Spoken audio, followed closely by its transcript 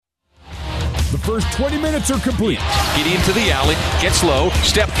The first 20 minutes are complete. Gideon to the alley, gets low,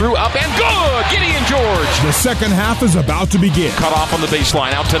 step through, up, and good! Gideon George! The second half is about to begin. Cut off on the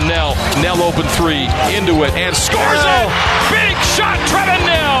baseline, out to Nell. Nell open three, into it, and scores it! Big shot, Trevin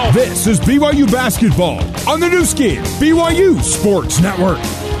Nell! This is BYU basketball on the new skin, BYU Sports Network.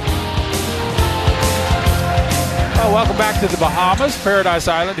 Welcome back to the Bahamas, Paradise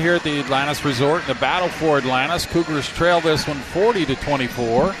Island here at the Atlantis Resort. The battle for Atlantis. Cougars trail this one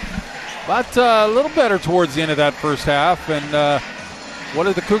 40-24. But a little better towards the end of that first half. And what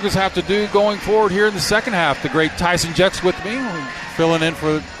do the Cougars have to do going forward here in the second half? The great Tyson Jex with me, filling in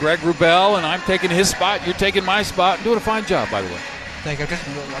for Greg Wrubell, and I'm taking his spot. You're taking my spot. And doing a fine job, by the way. I'm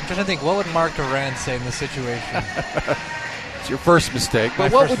trying to think, what would Mark Durant say in this situation? It's your first mistake.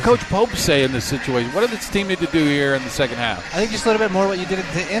 But what would Coach Pope say in this situation? What does this team need to do here in the second half? I think just a little bit more what you did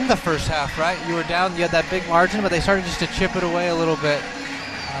in the first half, right? You were down, you had that big margin, but they started just to chip it away a little bit.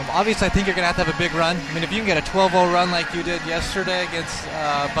 Obviously, I think you're going to have a big run. I mean, if you can get a 12-0 run like you did yesterday against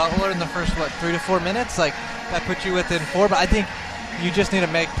Butler in the first, 3 to 4 minutes, like that puts you within 4. But I think you just need to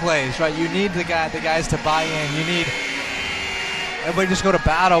make plays, right? You need the guys to buy in. You need everybody just go to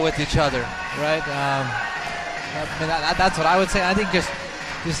battle with each other, right? I mean, that's what I would say. I think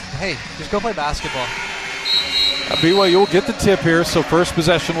just go play basketball. BYU will get the tip here, so first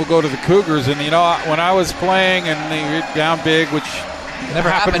possession will go to the Cougars. And, when I was playing and they were down big, which never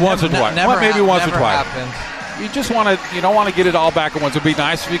happened once or twice. Maybe once or twice. Happened. You just don't want to get it all back at once. It would be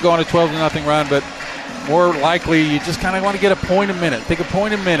nice if you go on a 12-0 run, but more likely you just kind of want to get a point a minute. Take a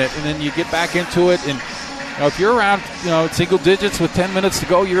point a minute, and then you get back into it. And if you're around single digits with 10 minutes to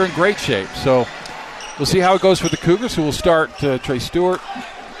go, you're in great shape. So we'll see how it goes for the Cougars, who will start Trey Stewart.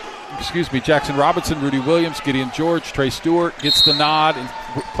 Jackson Robinson, Rudy Williams, Gideon George. Trey Stewart gets the nod in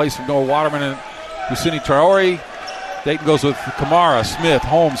place of Noah Waterman and Husseini Traore. Dayton goes with Kamara, Smith,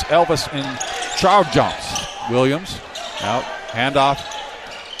 Holmes, Elvis, and Charles jumps. Williams out, handoff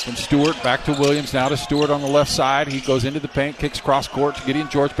from Stewart back to Williams. Now to Stewart on the left side. He goes into the paint, kicks cross court to Gideon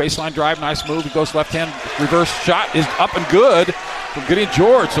George. Baseline drive, nice move. He goes left hand, reverse shot is up and good from Gideon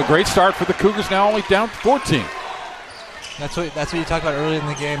George. So great start for the Cougars, now only down 14. That's what you talked about earlier in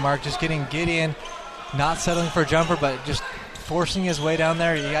the game, Mark. Just getting Gideon, not settling for a jumper, but just forcing his way down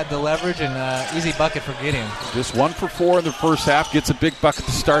there. He had the leverage and easy bucket for Gideon. Just 1 for 4 in the first half. Gets a big bucket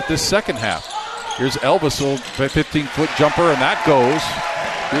to start this second half. Here's Elvis, a 15-foot jumper, and that goes.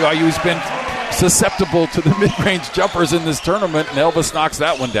 BYU's been susceptible to the mid-range jumpers in this tournament, and Elvis knocks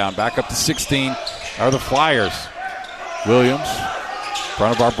that one down. Back up to 16 are the Flyers. Williams, in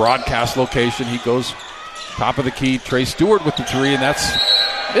front of our broadcast location. He goes top of the key. Trey Stewart with the three, and that's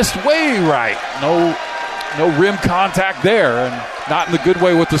missed way right. No rim contact there, and not in the good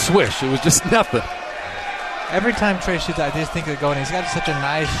way with the swish. It was just nothing. Every time Trey shoots, I just think of going. He's got such a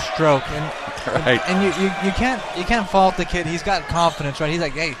nice stroke, and you can't fault the kid. He's got confidence, right? He's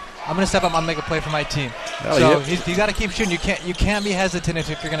like, hey, I'm going to step up. I'm going to make a play for my team. He's got to keep shooting. You can't be hesitant if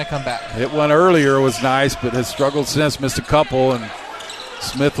you're going to come back. Hit one earlier was nice, but has struggled since. Missed a couple, and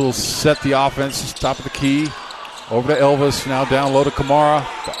Smith will set the offense. Top of the key, over to Elvis. Now down low to Kamara.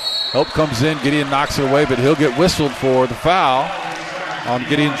 Help comes in. Gideon knocks it away, but he'll get whistled for the foul on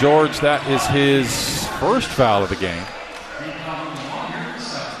Gideon George. That is his first foul of the game.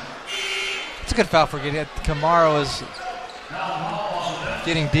 It's a good foul for Gideon. Kamara is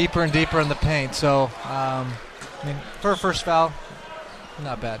getting deeper and deeper in the paint. So, for a first foul,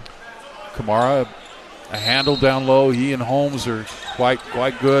 not bad. Kamara, a handle down low. He and Holmes are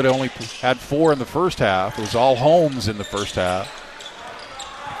quite good. Only had 4 in the first half. It was all Holmes in the first half.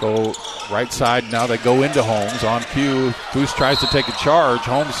 Go right side, now they go into Holmes on cue. Foose tries to take a charge.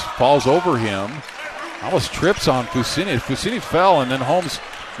 Holmes falls over him. Almost trips on Fusini. Fusini fell, and then Holmes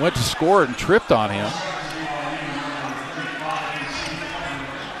went to score it and tripped on him.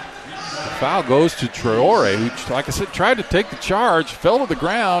 The foul goes to Traore, who, like I said, tried to take the charge, fell to the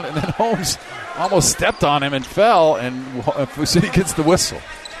ground, and then Holmes almost stepped on him and fell, and Fusini gets the whistle.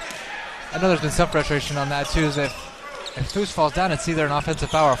 I know there's been some frustration on that, too, is if Foose falls down, it's either an offensive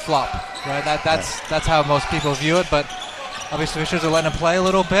foul or a flop, right? That's how most people view it, but obviously officials are letting him play a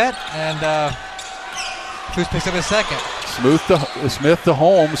little bit, and Foose picks up his second. Smith to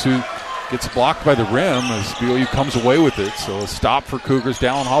Holmes, who gets blocked by the rim as BYU comes away with it. So a stop for Cougars.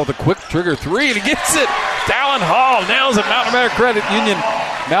 Dallin Hall with a quick trigger three, and he gets it. Dallin Hall nails it. Mountain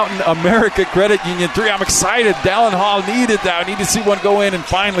America Credit Union three. I'm excited. Dallin Hall needed that. I need to see one go in, and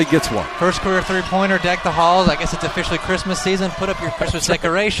finally gets one. First career three-pointer. Deck the halls. I guess it's officially Christmas season. Put up your Christmas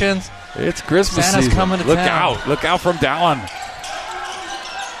decorations. It's Christmas Santa's season. Coming to Look town. out. Look out from Dallin.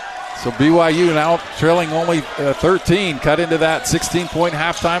 So BYU now trailing only 13, cut into that 16-point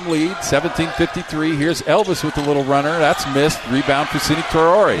halftime lead, 17:53. Here's Elvis with the little runner. That's missed. Rebound for Fousseyni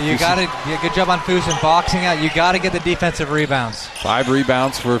Traore. You got to good job on Fousseyni boxing out. You got to get the defensive rebounds. 5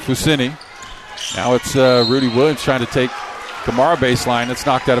 rebounds for Fousseyni. Now it's Rudy Williams trying to take Kamara baseline. It's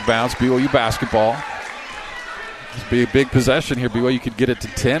knocked out of bounds. BYU basketball. This would be a big possession here. BYU could get it to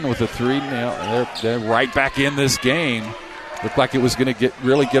 10 with a 3. Now they're right back in this game. Looked like it was going to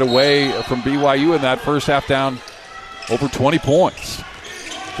really get away from BYU in that first half, down over 20 points.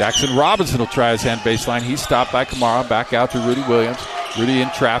 Jackson Robinson will try his hand baseline. He's stopped by Kamara. Back out to Rudy Williams. Rudy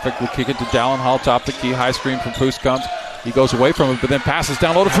in traffic will kick it to Dallin Hall. Top the key. High screen from Foose comes. He goes away from it, but then passes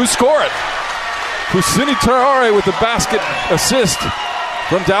down low to Foose. Score it! Fousseyni Traore with the basket assist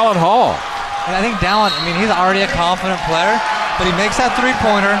from Dallin Hall. And I think Dallin, he's already a confident player, but he makes that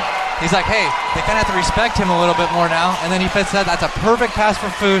three-pointer. He's like, hey, they kind of have to respect him a little bit more now. And then he fits that. That's a perfect pass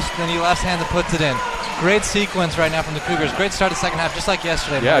for Foose. Then he left-handed puts it in. Great sequence right now from the Cougars. Great start to the second half, just like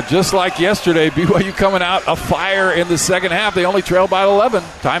yesterday. Yeah, just like yesterday. BYU coming out afire in the second half. They only trail by 11.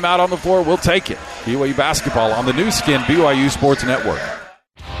 Timeout on the floor. We'll take it. BYU basketball on the new skin, BYU Sports Network.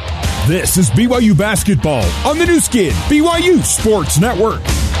 This is BYU basketball on the new skin, BYU Sports Network.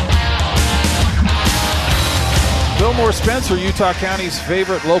 Fillmore Spencer, Utah County's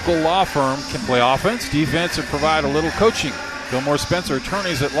favorite local law firm, can play offense, defense, and provide a little coaching. Fillmore Spencer,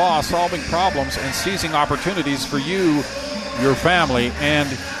 attorneys at law, solving problems and seizing opportunities for you, your family, and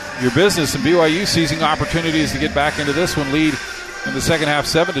your business. And BYU seizing opportunities to get back into this one. Lead in the second half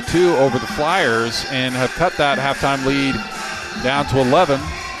 7-2 over the Flyers, and have cut that halftime lead down to 11.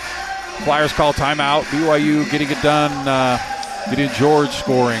 Flyers call timeout. BYU getting it done. Gideon George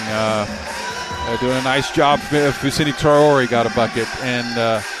scoring. Doing a nice job. Fousseyni Traore got a bucket.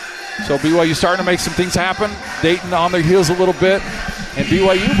 And so BYU starting to make some things happen. Dayton on their heels a little bit. And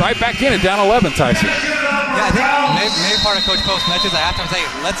BYU right back in it, down 11, Tyson. Yeah, I think maybe part of Coach Post's message at halftime is, hey,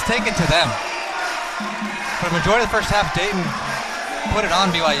 let's take it to them. For the majority of the first half, Dayton put it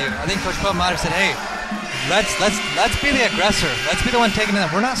on BYU. I think Coach Post might have said, hey, let's be the aggressor. Let's be the one taking it.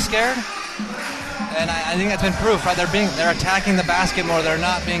 We're not scared. And I think that's been proof, right? They're attacking the basket more. They're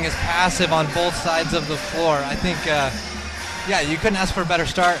not being as passive on both sides of the floor. I think, you couldn't ask for a better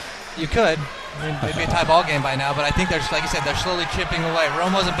start. You could. Maybe a tie ball game by now, but I think they're, like you said, they're slowly chipping away.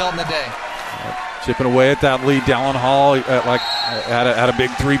 Rome wasn't built in a day. Chipping away at that lead. Dallin Hall had a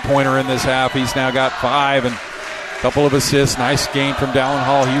big three-pointer in this half. He's now got 5 and a couple of assists. Nice game from Dallin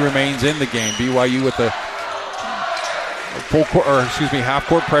Hall. He remains in the game. BYU with the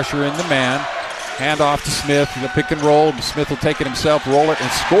half-court pressure in the man. Hand off to Smith. The pick and roll. Smith will take it himself, roll it,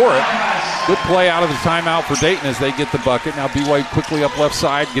 and score it. Good play out of the timeout for Dayton as they get the bucket. Now BYU quickly up left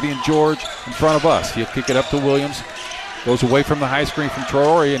side. Gideon George in front of us. He'll kick it up to Williams. Goes away from the high screen from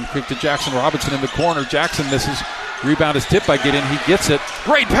Traore and kick to Jackson Robinson in the corner. Jackson misses. Rebound is tipped by Gideon. He gets it.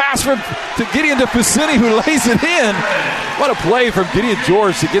 Great pass to Gideon to Fousseyni, who lays it in. What a play from Gideon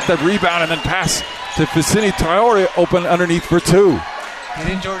George to get the rebound and then pass to Fousseyni. Traore open underneath for 2.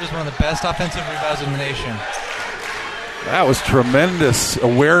 Gideon George is one of the best offensive rebounds in the nation. That was tremendous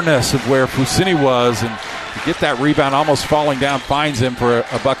awareness of where Fousseyni was, and to get that rebound almost falling down finds him for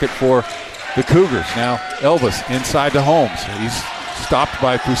a bucket for the Cougars. Now Elvis inside to Holmes. He's stopped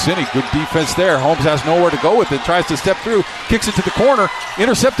by Fousseyni. Good defense there. Holmes has nowhere to go with it. Tries to step through. Kicks it to the corner.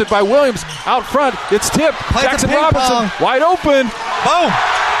 Intercepted by Williams. Out front. It's tipped. Jackson Robinson wide open. Boom.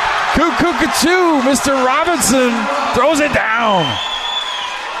 Cuckoo-cuckoo. Mr. Robinson throws it down.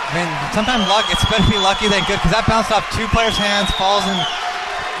 Sometimes it's better to be lucky than good, because that bounced off 2 players' hands, falls in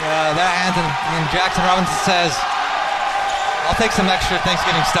their hands, and Jackson Robinson says, I'll take some extra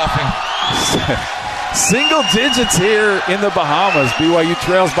Thanksgiving stuffing. Single digits here in the Bahamas. BYU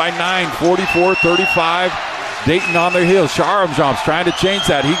trails by 9, 44-35. Dayton on their heels. Sharam jumps, trying to change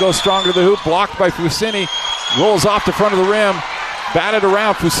that. He goes strong to the hoop, blocked by Fousseyni. Rolls off the front of the rim. Batted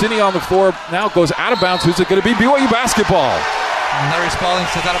around. Fousseyni on the floor. Now goes out of bounds. Who's it going to be? BYU basketball. And Larry Spalding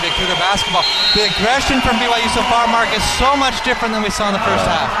says that'll be Cougar basketball. The aggression from BYU so far, Mark, is so much different than we saw in the first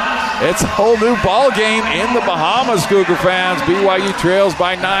half. It's a whole new ball game in the Bahamas, Cougar fans. BYU trails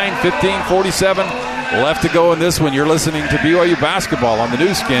by 9, 15-47. Left to go in this one. You're listening to BYU basketball on the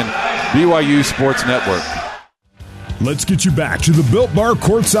new skin, BYU Sports Network. Let's get you back to the Built Bar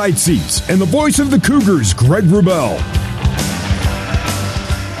courtside seats and the voice of the Cougars, Greg Wrubell.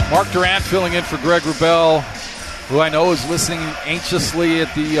 Mark Durant filling in for Greg Wrubell, who I know is listening anxiously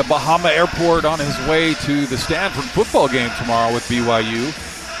at the Bahama Airport on his way to the Stanford football game tomorrow with BYU.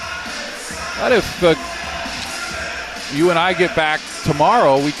 What if you and I get back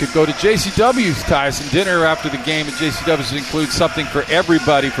tomorrow, we could go to JCW's, Tyson. Dinner after the game at JCW's includes something for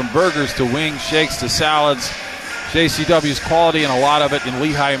everybody, from burgers to wings, shakes to salads. JCW's quality, and a lot of it in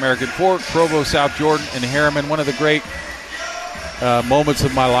Lehigh, American Fork, Provo, South Jordan, and Harriman. One of the great moments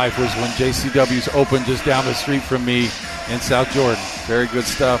of my life was when JCW's opened just down the street from me in South Jordan. Very good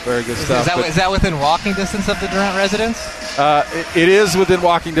stuff, very good stuff. Is that within walking distance of the Durant residence? It is within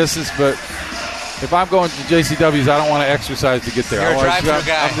walking distance, but if I'm going to JCW's, I don't want to exercise to get there. You're a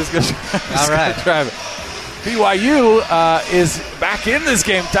drive-through guy. I'm just going to drive it. BYU is back in this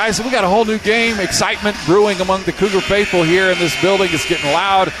game, Tyson. We got a whole new game. Excitement brewing among the Cougar faithful here in this building. It's getting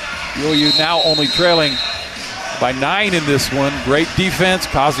loud. BYU now only trailing by 9 in this one. Great defense,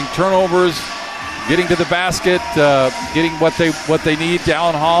 causing turnovers, getting to the basket, getting what they need.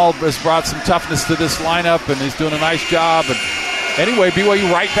 Dallin Hall has brought some toughness to this lineup, and he's doing a nice job. And anyway,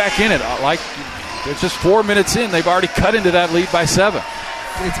 BYU right back in it. Like, it's just 4 minutes in. They've already cut into that lead by 7.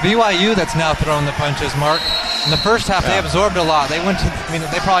 It's BYU that's now throwing the punches, Mark. In the first half, they absorbed a lot. They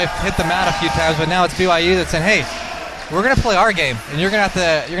they probably hit the mat a few times, but now it's BYU that's saying, "Hey, we're going to play our game, and you're going to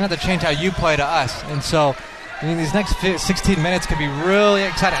have to change how you play to us." And so, these next 16 minutes could be really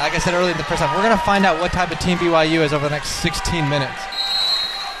exciting. Like I said earlier in the first half, we're going to find out what type of team BYU is over the next 16 minutes.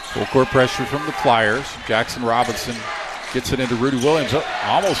 Full court pressure from the Flyers. Jackson Robinson gets it into Rudy Williams.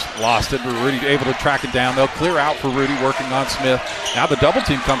 Almost lost it, but Rudy able to track it down. They'll clear out for Rudy, working on Smith. Now the double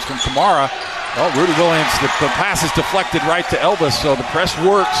team comes from Kamara. Oh, Rudy Williams, the pass is deflected right to Elvis, so the press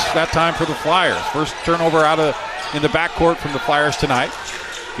works that time for the Flyers. First turnover in the backcourt from the Flyers tonight.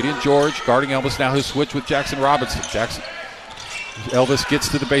 Gideon George guarding Elvis. Now he'll switch with Jackson Robinson. Elvis gets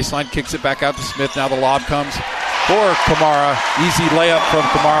to the baseline, kicks it back out to Smith. Now the lob comes for Kamara. Easy layup from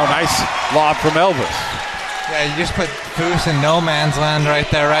Kamara. Nice lob from Elvis. Yeah, you just put Foose in no man's land right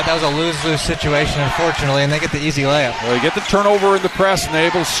there, right? That was a lose-lose situation, unfortunately, and they get the easy layup. Well, they get the turnover in the press, and they're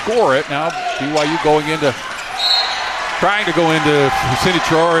able to score it. Now BYU trying to go into Cindy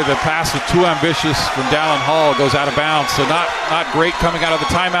Troy. The pass was too ambitious from Dallin Hall. Goes out of bounds, so not great coming out of the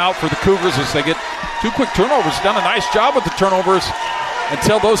timeout for the Cougars as they get 2 quick turnovers. Done a nice job with the turnovers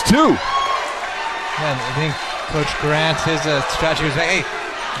until those 2. Yeah, I think Coach Grant, his strategy was, hey,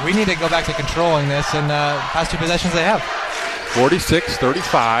 we need to go back to controlling this, and past 2 possessions they have.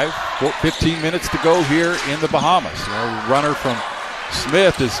 46-35, 15 minutes to go here in the Bahamas. Runner from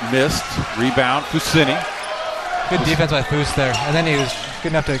Smith is missed. Rebound, Fusini. Good defense by Foose there, and then he was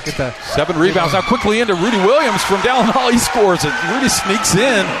good enough to get the 7 rebounds. Now quickly into Rudy Williams from Dallin Hall. He scores it. Rudy sneaks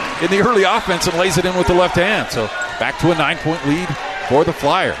in the early offense and lays it in with the left hand. So back to a 9-point lead for the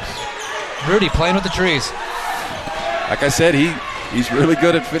Flyers. Rudy playing with the trees. Like I said, he's really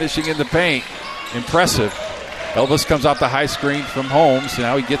good at finishing in the paint. Impressive. Elvis comes off the high screen from Holmes.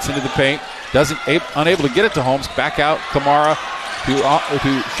 Now he gets into the paint. Unable to get it to Holmes. Back out Kamara to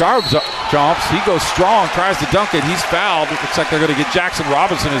Sharp jumps. He goes strong, tries to dunk it. He's fouled. It looks like they're going to get Jackson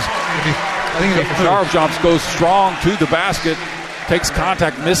Robinson. Sharp jumps, goes strong to the basket, takes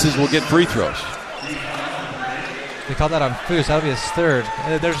contact, misses, will get free throws. They called that on Foose. That'll be his 3rd.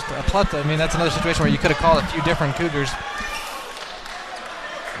 There's a plethora. That's another situation where you could have called a few different Cougars.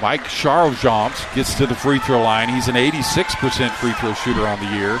 Mike Charles-Jomps gets to the free throw line. He's an 86% free throw shooter on the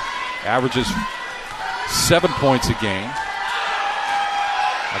year. Averages 7 points a game.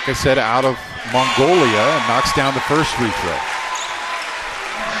 Like I said, out of Mongolia, and knocks down the first free throw.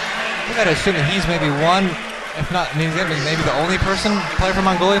 We got to assume that he's maybe one, if not, he's maybe the only player from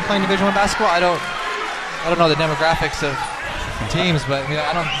Mongolia playing Division I basketball. I don't know the demographics of teams, but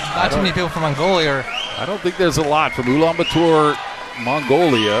not too many people from Mongolia. I don't think there's a lot from Ulaanbaatar,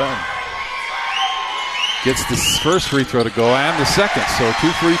 Mongolia. Gets the first free throw to go and the second. So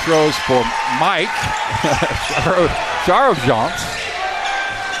 2 free throws for Mike Charles-Jomps.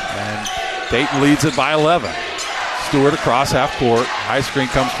 And Dayton leads it by 11. Stewart across half court. High screen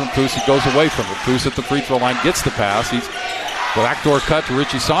comes from Foose. He goes away from it. Foose at the free throw line gets the pass. He's backdoor cut to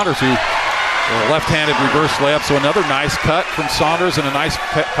Richie Saunders, who left-handed reverse layup. So another nice cut from Saunders and a nice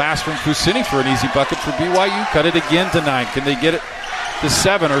pass from Fusini for an easy bucket for BYU. Cut it again to 9. Can they get it to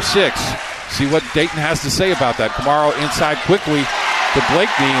 7 or 6? See what Dayton has to say about that. Kamara inside quickly to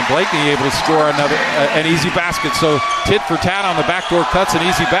Blakeney, and Blakeney able to score an easy basket. So tit for tat on the backdoor cuts and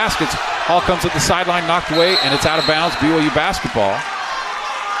easy baskets. Hall comes at the sideline, knocked away, and it's out of bounds. BYU basketball.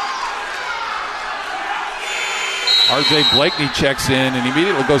 R.J. Blakeney checks in and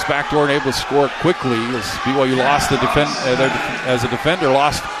immediately goes backdoor and able to score it quickly. As BYU lost as a defender,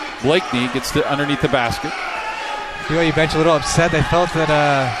 lost Blakeney, gets to underneath the basket. BYU bench a little upset. They felt that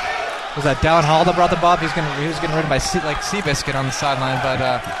was that Dallin Hall that brought the ball. He was getting ridden by Seabiscuit on the sideline, but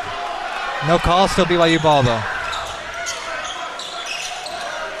no call. Still BYU ball though.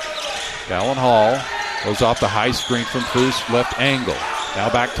 Dallin Hall goes off the high screen from Foose, left angle. Now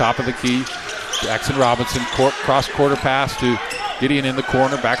back top of the key. Jackson Robinson, cross-quarter pass to Gideon in the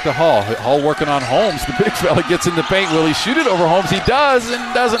corner, back to Hall. Hall working on Holmes. The big fella gets in the paint. Will he shoot it over Holmes? He does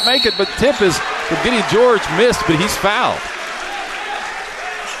and doesn't make it, but tip is for Gideon George. Missed, but he's fouled.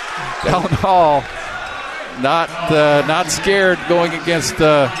 Dallin Hall not scared going against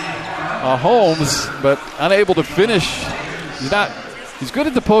Holmes, but unable to finish. He's good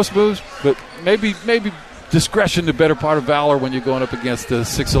at the post moves, but maybe discretion the better part of valor when you're going up against a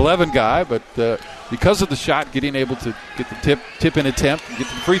 6'11 guy. But because of the shot, getting able to get the tip in attempt and get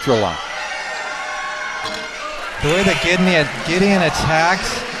to the free throw line. The way that Gideon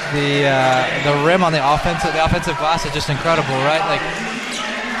attacks the rim on the offensive glass is just incredible, right? Like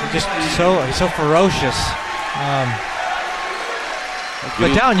he's so ferocious. But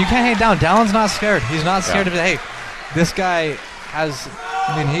Dallin, you can't hate Dallin. Dallin's not scared. He's not scared of it. Hey, this guy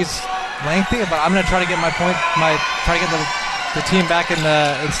he's lengthy, but I'm going to try to get try to get the team back in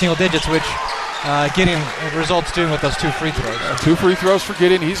single digits, which Gideon results doing with those 2 free throws. 2 free throws for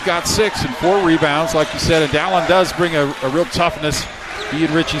Gideon. He's got 6 and 4 rebounds, like you said. And Dallin does bring a real toughness. He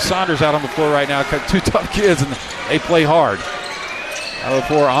and Richie Saunders out on the floor right now. Got 2 tough kids, and they play hard.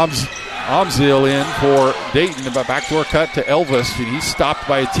 For Amzil in for Dayton. About backdoor cut to Elvis, and he's stopped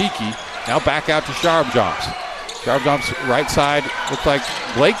by Atiki. Now back out to Sharp-Jumps. Sharp-Jumps right side looks like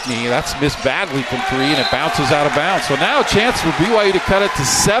Blakeney. That's missed badly from 3, and it bounces out of bounds. So now a chance for BYU to cut it to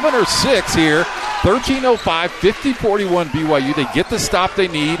 7 or 6 here. 13:05, 50-41 BYU. They get the stop they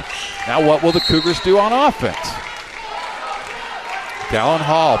need. Now what will the Cougars do on offense? Dallin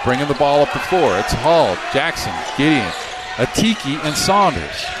Hall bringing the ball up the floor. It's Hall, Jackson, Gideon, Atiki, and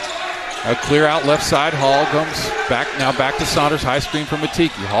Saunders. A clear out left side. Hall comes back to Saunders. High screen from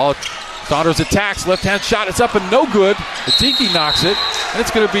Atiki. Saunders attacks. Left-hand shot. It's up and no good. Atiki knocks it. And it's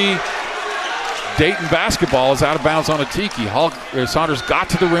going to be Dayton basketball is out of bounds on Atiki. Saunders got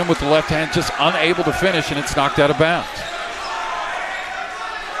to the rim with the left hand, just unable to finish, and it's knocked out of bounds.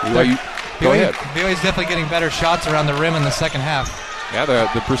 Go ahead. BYU's definitely getting better shots around the rim in the second half. Yeah,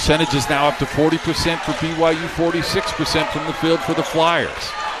 the percentage is now up to 40% for BYU, 46% from the field for the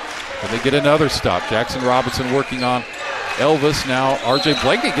Flyers. And they get another stop. Jackson Robinson working on Elvis. Now R.J.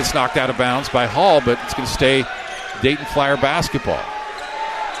 Blakeney gets knocked out of bounds by Hall, but it's going to stay Dayton Flyer basketball.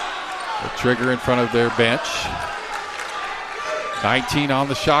 The trigger in front of their bench. 19 on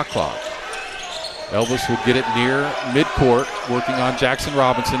the shot clock. Elvis will get it near midcourt, working on Jackson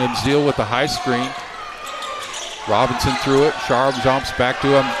Robinson. And Zeal with the high screen. Robinson threw it. Sharp jumps back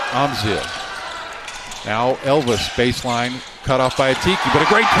to Amzil. Now Elvis, baseline, cut off by Atiki. But a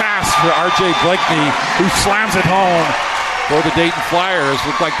great pass for R.J. Blakeney, who slams it home for the Dayton Flyers.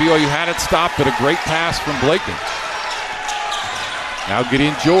 Looked like BYU had it stopped, but a great pass from Blakeney. Now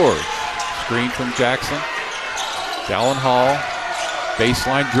Gideon George. Screen from Jackson. Dallin Hall.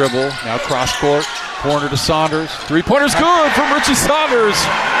 Baseline dribble. Now cross court. Corner to Saunders. Three-pointer's good from Richie Saunders.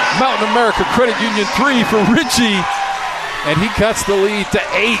 Mountain America Credit Union 3 for Richie. And he cuts the lead to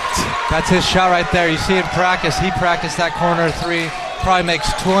 8. That's his shot right there. You see it in practice. He practiced that corner 3. Probably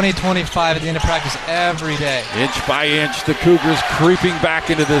makes 20, 25 at the end of practice every day. Inch by inch, the Cougars creeping back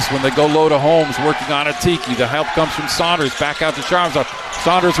into this when they go low to Holmes, working on Atiki. The help comes from Saunders. Back out to Charms.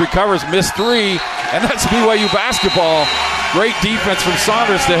 Saunders recovers, missed 3, and that's BYU basketball. Great defense from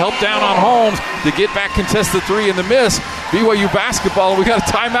Saunders to help down on Holmes to get back contested 3 in the miss. BYU basketball. We got a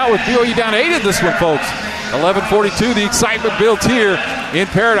timeout with BYU down 8 in this one, folks. 11:42. The excitement built here in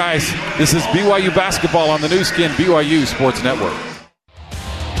Paradise. This is BYU basketball on the new skin BYU Sports Network.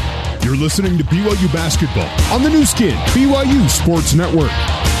 You're listening to BYU basketball on the new skin BYU Sports Network.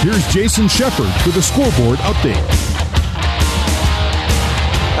 Here's Jason Shepard with a scoreboard update.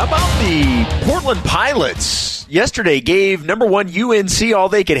 How about the Portland Pilots? Yesterday gave number 1 UNC all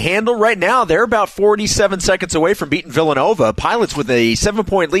they could handle. Right now, they're about 47 seconds away from beating Villanova. Pilots with a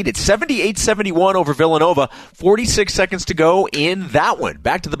 7-point lead at 78-71 over Villanova. 46 seconds to go in that one.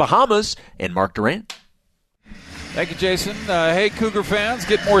 Back to the Bahamas and Mark Durant. Thank you, Jason. Hey, Cougar fans,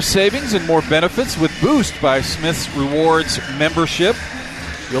 get more savings and more benefits with Boost by Smith's Rewards membership.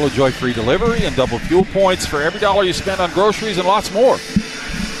 You'll enjoy free delivery and double fuel points for every dollar you spend on groceries and lots more.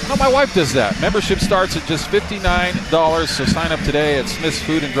 I know my wife does that. Membership starts at just $59, so sign up today at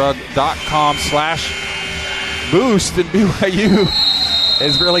smithsfoodandrug.com/boost. And BYU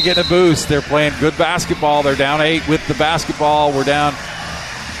is really getting a boost. They're playing good basketball. They're down 8 with the basketball. We're down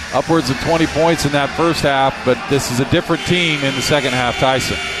upwards of 20 points in that first half, but this is a different team in the second half,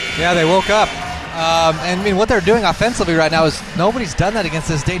 Tyson. Yeah, they woke up. And I mean, what they're doing offensively right now is nobody's done that against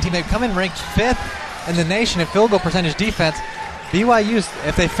this Dayton team. They've come in ranked 5th in the nation in field goal percentage defense. BYU's,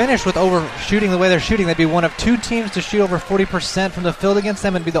 if they finish with shooting the way they're shooting, they'd be one of 2 teams to shoot over 40% from the field against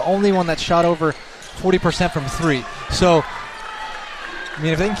them and be the only one that shot over 40% from 3. So, I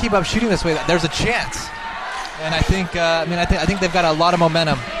mean, if they can keep up shooting this way, there's a chance. And I think, I think they've got a lot of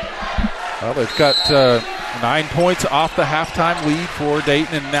momentum. Well, they've got 9 points off the halftime lead for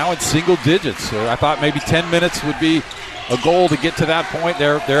Dayton, and now in single digits. So I thought maybe 10 minutes would be a goal to get to that point.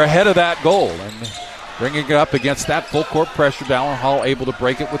 They're ahead of that goal, and bringing it up against that full court pressure. Dallin Hall able to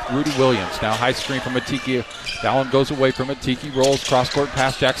break it with Rudy Williams. Now high screen from Atiki. Dallin goes away from Atiki, rolls cross court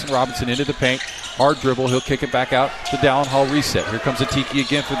past Jackson Robinson into the paint. Hard dribble. He'll kick it back out to Dallin Hall. Reset. Here comes Atiki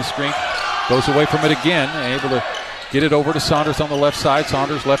again for the screen. Goes away from it again. Able to get it over to Saunders on the left side.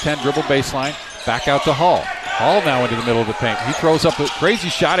 Saunders left-hand dribble baseline. Back out to Hall. Hall now into the middle of the paint. He throws up a crazy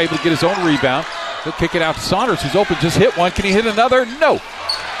shot, able to get his own rebound. He'll kick it out to Saunders, who's open. Just hit one. Can he hit another? No.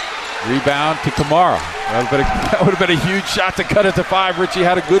 Rebound to Kamara. That would have been a huge shot to cut it to 5. Richie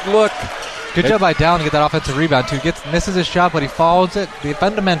had a good look. Good job by Dallin to get that offensive rebound, too. Misses his shot, but he follows it. The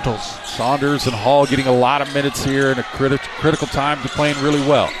fundamentals. Saunders and Hall getting a lot of minutes here in a critical time to playing really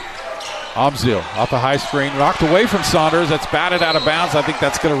well. Amzil off the high screen, knocked away from Saunders. That's batted out of bounds. I think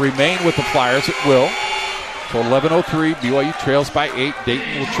that's going to remain with the Flyers. It will. So 11:03, BYU trails by 8.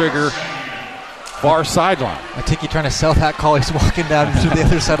 Dayton will trigger far sideline. Atiki trying to sell that call. He's walking down to the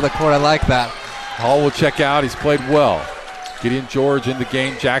other side of the court. I like that. Hall will check out. He's played well. Gideon George in the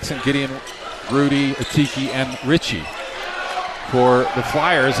game. Jackson, Gideon, Rudy, Atiki, and Richie. For the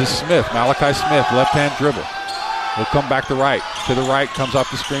Flyers is Smith. Malachi Smith, left-hand dribble. He'll come back to the right, comes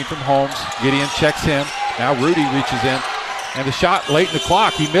off the screen from Holmes. Gideon checks him. Now Rudy reaches in. And the shot late in the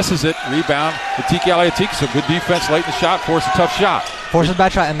clock. He misses it. Rebound. Atiki Aliatiki. So good defense late in the shot. Force a tough shot. Forces a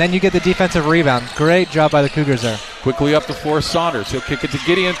bad shot, and then you get the defensive rebound. Great job by the Cougars there. Quickly up to force Saunders. He'll kick it to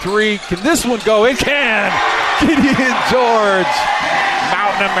Gideon. 3. Can this one go? It can! Gideon George.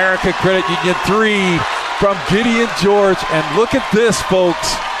 Mountain America credit. You get 3 from Gideon George. And look at this,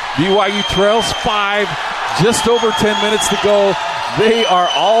 folks. BYU trails 5. Just over 10 minutes to go. They are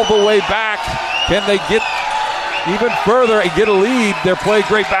all the way back. Can they get even further and get a lead? They're playing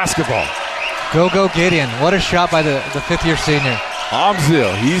great basketball. Go Gideon. What a shot by the fifth-year senior.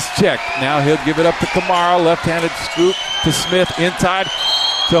 Amzil, he's checked. Now he'll give it up to Kamara. Left-handed scoop to Smith. Inside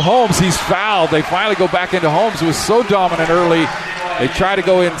to Holmes. He's fouled. They finally go back into Holmes, who was so dominant early. They try to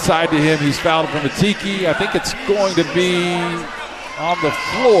go inside to him. He's fouled from Atiki. I think it's going to be on the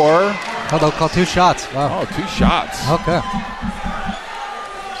floor. Oh, they'll call 2 shots. Wow. Oh, 2 shots. Okay.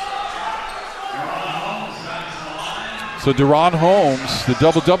 So Deron Holmes, the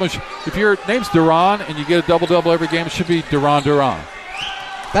double-double. If your name's Deron and you get a double-double every game, it should be Deron.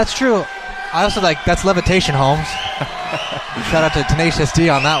 That's true. I also that's Levitation Holmes. Shout out to Tenacious D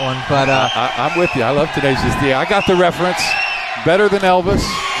on that one. But I'm with you. I love Tenacious D. I got the reference. Better than Elvis.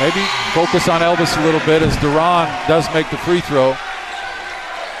 Maybe focus on Elvis a little bit as Deron does make the free throw.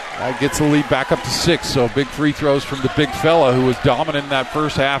 That gets the lead back up to 6. So big free throws from the big fella who was dominant in that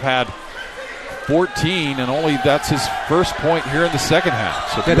first half. Had 14, and only that's his first point here in the second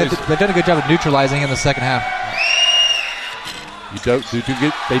half. So they've done a good job of neutralizing in the second half.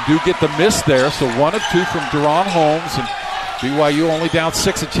 They do get the miss there. So 1 of 2 from Deron Holmes, and BYU only down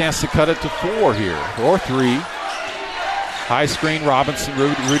 6. A chance to cut it to 4 here, or 3. High screen, Robinson.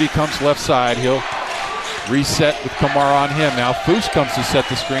 Rudy comes left side. He'll reset with Kamara on him. Now Foose comes to set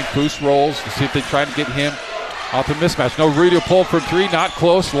the screen. Foose rolls to see if they try to get him off the mismatch. No, Rudy will pull from 3. Not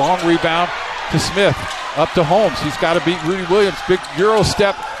close. Long rebound to Smith. Up to Holmes. He's got to beat Rudy Williams. Big Euro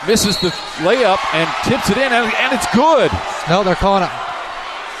step. Misses the layup and tips it in, and it's good. No, they're calling it.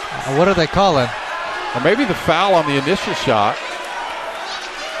 What are they calling? Or maybe the foul on the initial shot.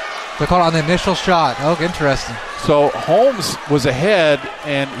 They're calling on the initial shot. Oh, interesting. So Holmes was ahead,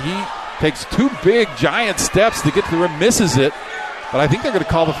 and he takes 2 big, giant steps to get to the rim. Misses it. But I think they're going to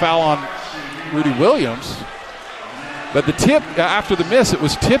call the foul on Rudy Williams. But the tip, after the miss, it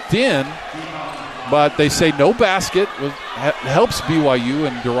was tipped in. But they say no basket. Helps BYU,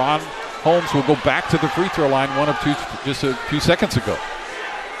 and Deron Holmes will go back to the free throw line, 1 of 2 just a few seconds ago.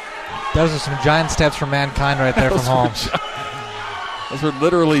 Those are some giant steps from Mankind right there from Holmes. Those were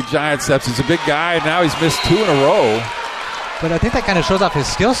literally giant steps. He's a big guy, and now he's missed 2 in a row. But I think that kind of shows off his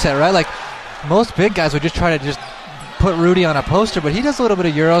skill set, right? Like, most big guys would just try to just put Rudy on a poster, but he does a little bit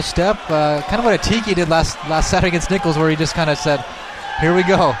of Euro step, kind of what Atiki did last Saturday against Nichols, where he just kind of said, here we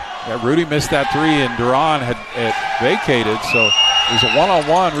go. Yeah, Rudy missed that 3, and Deron had vacated, so it was a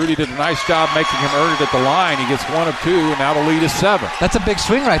one-on-one. Rudy did a nice job making him earn it at the line. He gets 1 of 2, and now the lead is 7. That's a big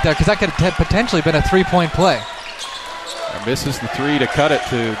swing right there, because that could have potentially been a 3-point play. And misses the 3 to cut it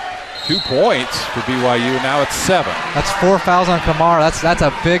to 2 points for BYU, and now it's 7. That's 4 fouls on Kamara. That's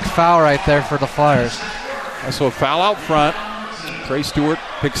a big foul right there for the Flyers. So a foul out front. Trey Stewart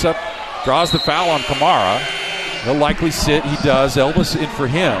draws the foul on Kamara. He'll likely sit. He does. Elvis in for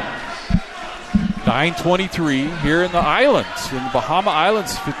him. 9:23 here in the islands, in the Bahama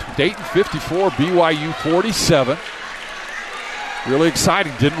Islands. Dayton 54, BYU 47. Really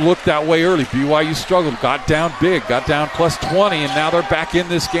exciting. Didn't look that way early. BYU struggled. Got down big. Got down plus 20, and now they're back in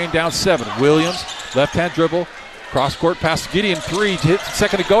this game down 7. Williams, left-hand dribble. Cross-court pass to Gideon. 3. Hit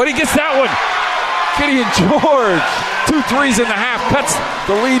second to go, and he gets that one. Gideon George. 2 threes in the half. Cuts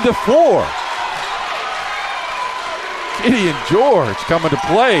the lead to 4. Gideon George coming to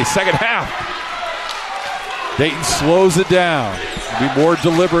play. Second half. Dayton slows it down. Be more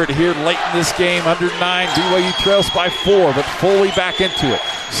deliberate here late in this game. Under 9. BYU trails by 4, but fully back into it.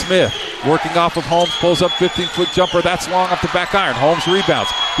 Smith working off of Holmes. Pulls up 15-foot jumper. That's long off the back iron. Holmes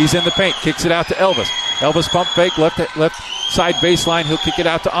rebounds. He's in the paint. Kicks it out to Elvis. Elvis pump fake. Left side baseline. He'll kick it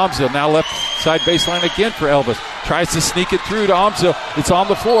out to Amzil. Now left side baseline again for Elvis. Tries to sneak it through to Amzil. It's on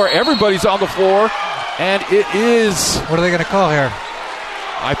the floor. Everybody's on the floor. And it is... What are they going to call here?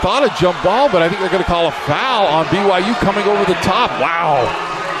 I thought a jump ball, but I think they're going to call a foul on BYU coming over the top. Wow.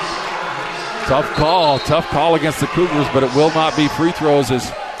 Tough call against the Cougars, but it will not be free throws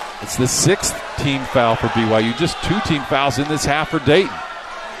as it's the 6th team foul for BYU. Just 2 team fouls in this half for Dayton.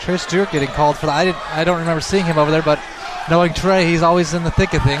 Trey Stewart getting called for that. I don't remember seeing him over there, but knowing Trey, he's always in the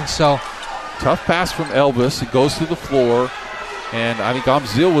thick of things. So tough pass from Elvis. It goes to the floor. And I think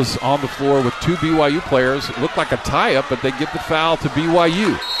Amzil was on the floor with 2 BYU players. It looked like a tie-up, but they give the foul to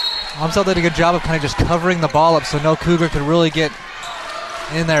BYU. Amzil did a good job of kind of just covering the ball up so no Cougar could really get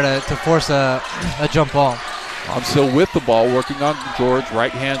in there to force a jump ball. Amzil with the ball, working on George.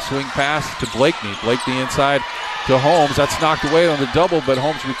 Right-hand swing pass to Blakeney. Blakeney inside to Holmes. That's knocked away on the double, but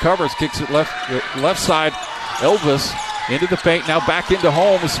Holmes recovers, kicks it left side. Elvis into the paint, now back into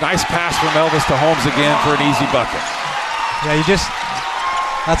Holmes. Nice pass from Elvis to Holmes again for an easy bucket. Yeah,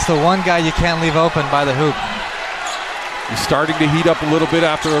 that's the one guy you can't leave open by the hoop. He's starting to heat up a little bit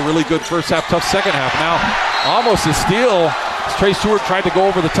after a really good first half, tough second half. Now, almost a steal. Trey Stewart tried to go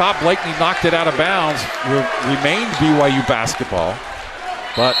over the top. Blakeney knocked it out of bounds. Remained BYU basketball,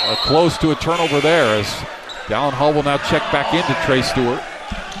 but close to a turnover there as Dallin Hall will now check back into Trey Stewart.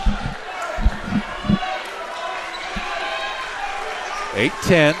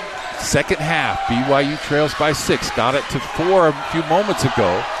 8-10. Second half, BYU trails by 6. Got it to 4 a few moments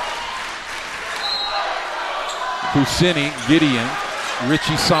ago. Kusini, Gideon,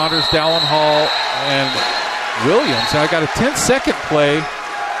 Richie Saunders, Dallin Hall, and Williams. Now I got a 10-second play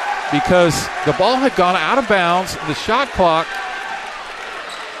because the ball had gone out of bounds. The shot clock.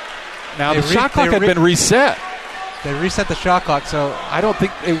 Now the shot clock had been reset. They reset the shot clock, so I don't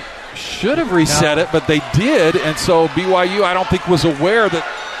think they should have reset it, but they did, and so BYU I don't think was aware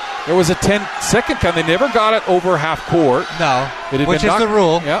that there was a 10-second count. They never got it over half court. No, which is the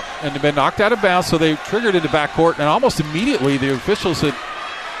rule. Yep, and it had been knocked out of bounds, so they triggered into backcourt, and almost immediately the officials had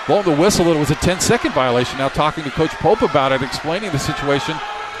blown the whistle that it was a 10-second violation. Now talking to Coach Pope about it, explaining the situation.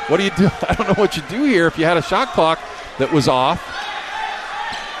 What do you do? I don't know what you do here if you had a shot clock that was off.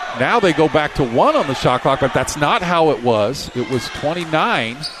 Now they go back to 1 on the shot clock, but that's not how it was. It was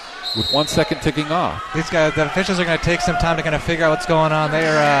 29 with 1 second ticking off. These guys, the officials are going to take some time to kind of figure out what's going on. They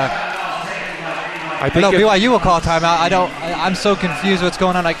are. I think BYU will call a timeout. I'm so confused what's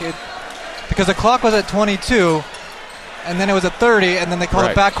going on. Because the clock was at 22, and then it was at 30, and then they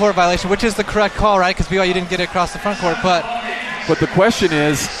called a backcourt violation, which is the correct call, right? Because BYU didn't get it across the front court. But the question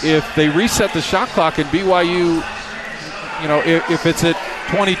is, if they reset the shot clock and BYU, if it's at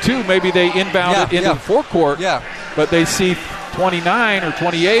 22, maybe they inbound it into the forecourt. Yeah. But they see 29 or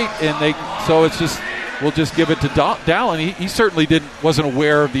 28, and so it's just, we'll just give it to Dallin. He certainly wasn't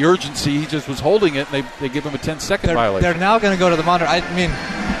aware of the urgency. He just was holding it, and they give him a 10-second violation. They're now going to go to the monitor. I mean,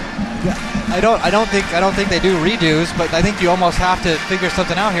 I don't think they do redos, but I think you almost have to figure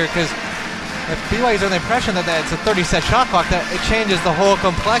something out here because if BYU's under the impression that it's a 30-set shot clock, that it changes the whole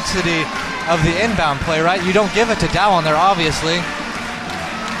complexity of the inbound play, right? You don't give it to Dallin there, obviously.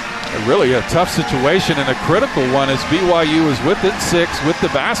 Really a tough situation and a critical one as BYU is within 6 with the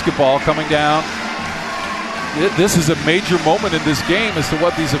basketball coming down. This is a major moment in this game as to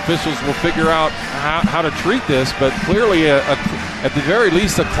what these officials will figure out how to treat this, but clearly at the very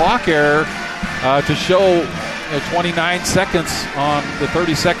least a clock error to show 29 seconds on the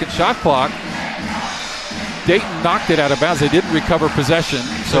 30-second shot clock. Dayton knocked it out of bounds. They didn't recover possession,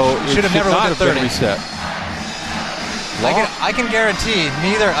 so it should never not have been reset. I can guarantee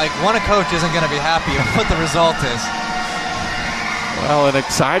one coach isn't going to be happy with what the result is. Well, an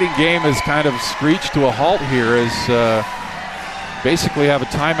exciting game has kind of screeched to a halt here as basically have a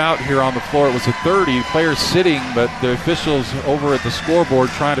timeout here on the floor. It was a 30, players sitting, but the officials over at the scoreboard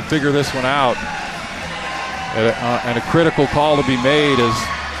trying to figure this one out. And a critical call to be made as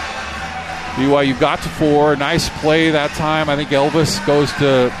BYU got to 4. Nice play that time. I think Elvis goes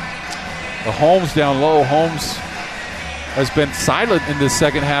to Holmes down low. Holmes has been silent in this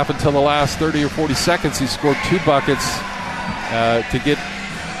second half until the last 30 or 40 seconds. He scored 2 buckets to get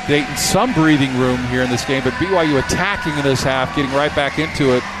Dayton some breathing room here in this game, but BYU attacking in this half, getting right back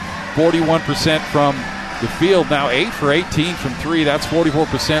into it. 41% from the field, now 8 for 18 from 3. That's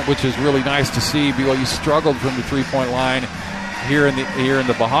 44%, which is really nice to see. BYU struggled from the three-point line here in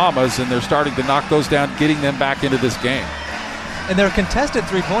the Bahamas, and they're starting to knock those down, getting them back into this game. And they're contested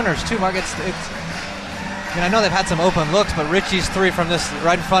three-pointers too, Mark. I mean, I know they've had some open looks, but Richie's 3 from this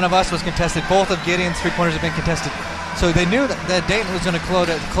right in front of us was contested. Both of Gideon's three-pointers have been contested. So they knew that Dayton was going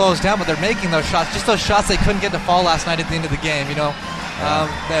to close down, but they're making those shots. Just those shots they couldn't get to fall last night at the end of the game,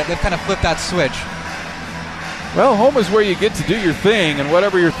 They've kind of flipped that switch. Well, home is where you get to do your thing, and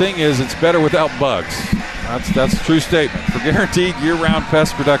whatever your thing is, it's better without bugs. That's a true statement. For guaranteed year-round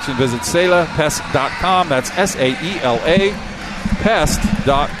pest protection, visit SaelaPest.com. That's SAELA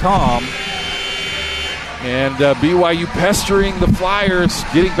Pest.com. And BYU pestering the Flyers,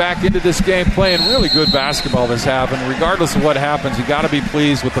 getting back into this game, playing really good basketball this half. And regardless of what happens, you got to be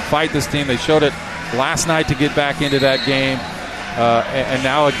pleased with the fight this team. They showed it last night to get back into that game. And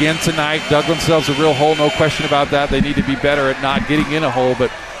now again tonight, dug themselves a real hole, no question about that. They need to be better at not getting in a hole,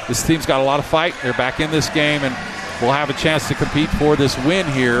 but this team's got a lot of fight. They're back in this game, and we'll have a chance to compete for this win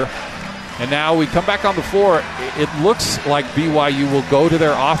here. And now we come back on the floor. It looks like BYU will go to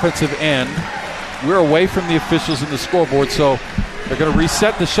their offensive end. We're away from the officials in the scoreboard, so they're going to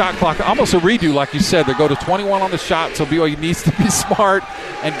reset the shot clock. Almost a redo, like you said. They go to 21 on the shot, so BYU needs to be smart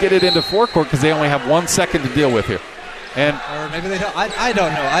and get it into forecourt because they only have 1 second to deal with here. And or maybe they don't. I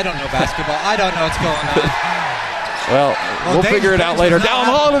don't know. I don't know basketball. I don't know what's going on. Well, we'll figure it out later. Dallin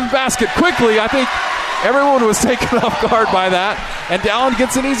Hall in the basket quickly. I think everyone was taken off guard by that. And Dallin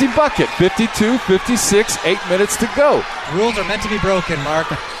gets an easy bucket. 52-56, 8 minutes to go. Rules are meant to be broken, Mark.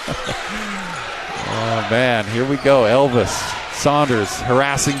 Oh, man, here we go. Elvis Saunders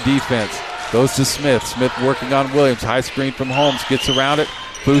harassing defense. Goes to Smith. Smith working on Williams. High screen from Holmes. Gets around it.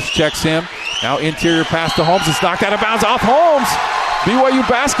 Foose checks him. Now interior pass to Holmes. It's knocked out of bounds off Holmes. BYU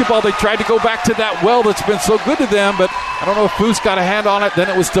basketball, they tried to go back to that well that's been so good to them, but I don't know if Foose got a hand on it. Then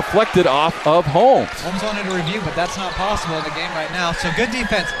it was deflected off of Holmes. Holmes wanted to review, but that's not possible in the game right now. So good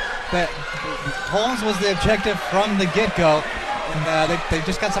defense. But Holmes was the objective from the get-go. And they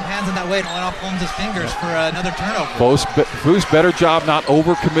just got some hands in that way and went off Holmes' fingers for another turnover. Foose, better job not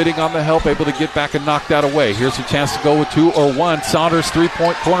overcommitting on the help, able to get back and knock that away. Here's a chance to go with 2 or 1. Saunders,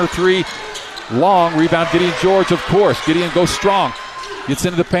 three-point corner 3. Long rebound, Gideon George, of course. Gideon goes strong. Gets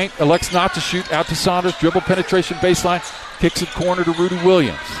into the paint, elects not to shoot. Out to Saunders, dribble penetration baseline. Kicks it corner to Rudy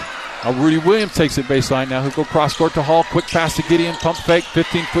Williams. Now Rudy Williams takes it baseline. Now he'll go cross court to Hall. Quick pass to Gideon. Pump fake.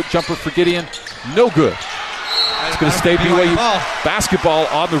 15-foot jumper for Gideon. No good. It's going to stay BYU basketball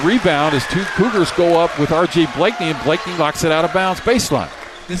on the rebound as 2 Cougars go up with R.J. Blakeney, and Blakeney knocks it out of bounds baseline.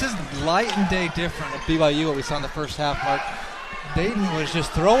 This is light and day different with BYU, what we saw in the first half, Mark. Dayton was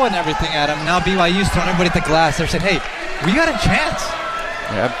just throwing everything at him. Now BYU's throwing everybody at the glass. They're saying, hey, we got a chance.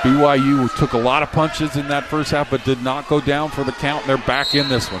 Yeah, BYU took a lot of punches in that first half, but did not go down for the count. They're back in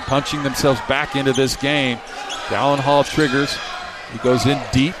this one, punching themselves back into this game. Dallin Hall triggers. He goes in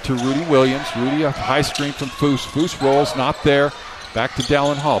deep to Rudy Williams. Rudy, a high screen from Foose. Foose rolls, not there. Back to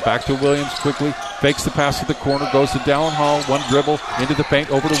Dallin Hall. Back to Williams quickly. Fakes the pass to the corner. Goes to Dallin Hall. One dribble into the paint.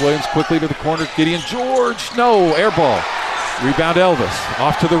 Over to Williams. Quickly to the corner. Gideon George. No. Air ball. Rebound Elvis.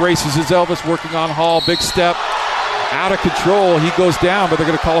 Off to the races is Elvis working on Hall. Big step. Out of control. He goes down, but they're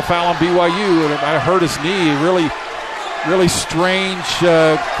going to call a foul on BYU. And it might have hurt his knee. Really strange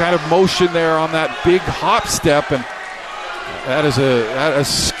kind of motion there on that big hop step. And that is a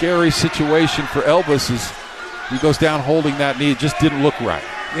scary situation for Elvis as he goes down holding that knee. It just didn't look right.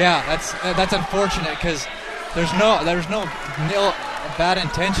 Yeah, that's unfortunate because there's no bad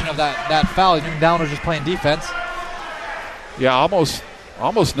intention of that foul. Down was just playing defense. Yeah, almost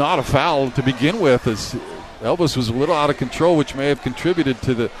not a foul to begin with, as Elvis was a little out of control, which may have contributed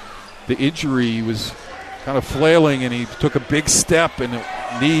to the injury. He was kind of flailing, and he took a big step, and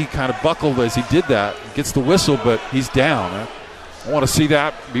the knee kind of buckled as he did that. He gets the whistle, but he's down. I want to see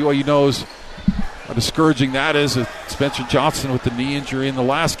that. BYU knows how discouraging that is. Spencer Johnson with the knee injury in the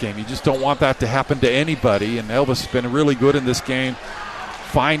last game. You just don't want that to happen to anybody, and Elvis has been really good in this game,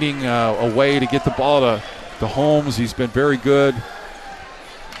 finding a way to get the ball to Holmes. He's been very good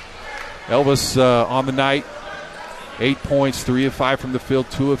Elvis on the night, 8 points, 3 of 5 from the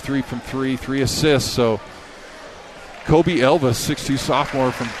field, 2 of 3 from 3 assists. So Kobe Elvis, 6'2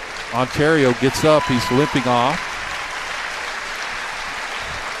 sophomore from Ontario, gets up. He's limping off.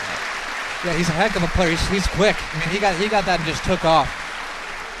 Yeah, he's a heck of a player. He's quick. I mean, he got that and just took off.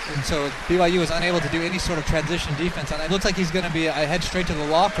 And so BYU was unable to do any sort of transition defense. And it looks like he's going to be head straight to the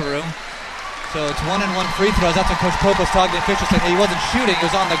locker room. So it's 1-and-1 free throws. That's what Coach Pope was talking to the officials, saying he wasn't shooting. He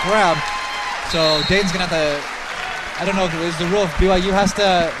was on the ground. So Dayton's going to have to, I don't know if it was the rule. If BYU has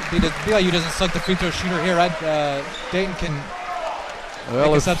to, BYU doesn't select the free throw shooter here, right? Dayton can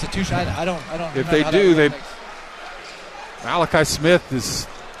make a substitution. I don't if know they how do, that Malachi Smith is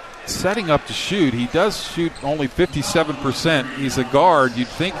setting up to shoot. He does shoot only 57%. He's a guard. You'd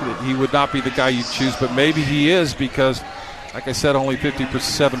think that he would not be the guy you'd choose, but maybe he is because, like I said, only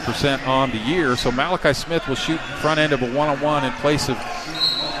 57% on the year. So Malachi Smith will shoot front end of a one-on-one in place of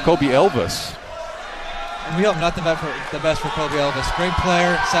Kobe Elvis. And we hope nothing but the best for Kobe Elvis. Great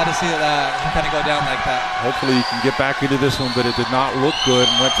player. Sad to see that he kind of go down like that. Hopefully he can get back into this one, but it did not look good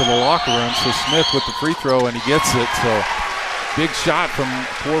and went to the locker room. So Smith with the free throw, and he gets it. So big shot from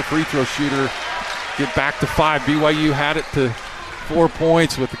poor free throw shooter. Get back to 5. BYU had it to 4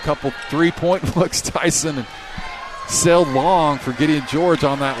 points with a couple three-point looks. Tyson and sailed long for Gideon George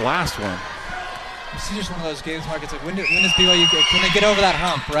on that last one. This is just one of those games, Mark. It's like, when does BYU can they get over that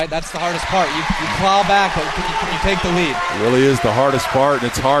hump, right? That's the hardest part. You plow back, but can you take the lead? It really is the hardest part, and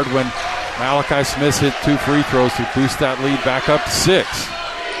it's hard when Malachi Smith hit 2 free throws to boost that lead back up to 6.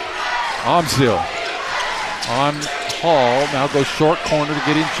 Amzil on Hall. Now goes short corner to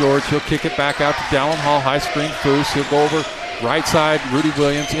Gideon George. He'll kick it back out to Dallin Hall. High screen Foose. He'll go over right side. Rudy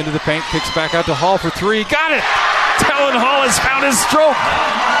Williams into the paint. Kicks back out to Hall for 3. Got it! Dallin Hall has found his stroke.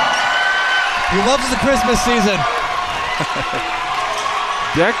 He loves the Christmas season.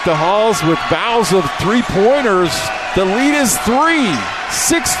 Deck the halls with bows of three-pointers. The lead is 3.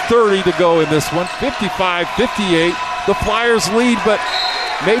 6:30 to go in this one. 55-58. The Flyers lead, but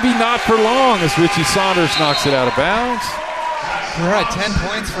maybe not for long as Richie Saunders knocks it out of bounds. We're at 10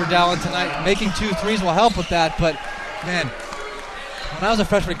 points for Dallin tonight. Making 2 threes will help with that, but, man, when I was a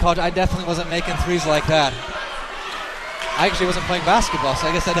freshman in college, I definitely wasn't making threes like that. I actually wasn't playing basketball, so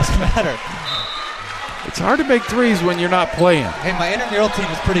I guess that doesn't matter. It's hard to make threes when you're not playing. Hey, my intramural team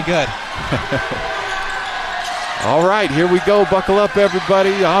is pretty good. All right, here we go. Buckle up,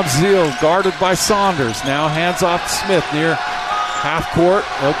 everybody. Amzil guarded by Saunders. Now hands off to Smith near half court.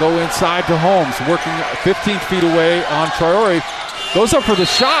 They'll go inside to Holmes, working 15 feet away on Traore. Goes up for the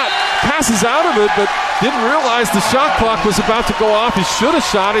shot, passes out of it, but didn't realize the shot clock was about to go off. He should have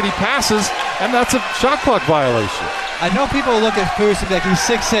shot it. He passes, and that's a shot clock violation. I know people look at Foose and be like, he's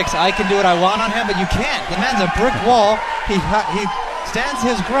 6'6". I can do what I want on him, but you can't. The man's a brick wall. He stands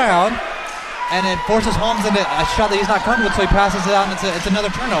his ground, and it forces Holmes into a shot that he's not comfortable with, so he passes it out, and it's another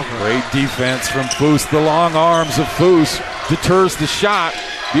turnover. Great defense from Foose. The long arms of Foose deters the shot.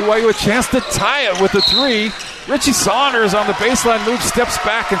 BYU a chance to tie it with a 3. Richie Saunders on the baseline move, steps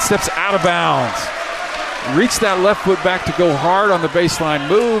back and steps out of bounds. Reached that left foot back to go hard on the baseline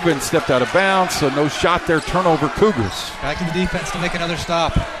move and stepped out of bounds, so no shot there. Turnover, Cougars. Back in the defense to make another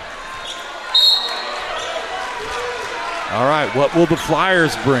stop. All right, what will the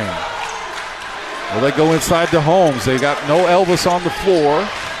Flyers bring? Will they go inside to Holmes? They got no Elvis on the floor.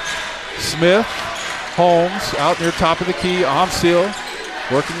 Smith, Holmes out near top of the key. Amzil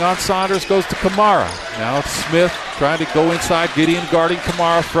working on Saunders, goes to Kamara. Now it's Smith trying to go inside. Gideon guarding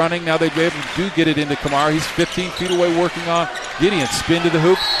Kamara, fronting. Now they do get it into Kamara. He's 15 feet away working on Gideon. Spin to the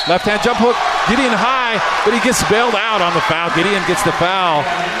hoop. Left-hand jump hook. Gideon high, but he gets bailed out on the foul. Gideon gets the foul.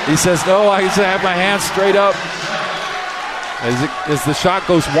 He says, no, I used to have my hands straight up. As the shot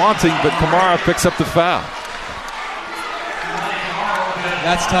goes wanting, but Kamara picks up the foul.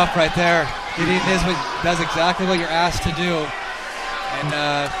 That's tough right there. Gideon does exactly what you're asked to do.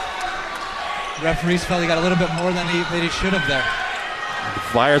 And referees felt he got a little bit more than he should have there. The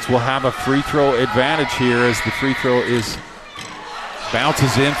Flyers will have a free throw advantage here as the free throw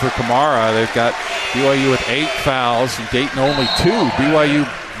bounces in for Kamara. They've got BYU with 8 fouls and Dayton only 2. BYU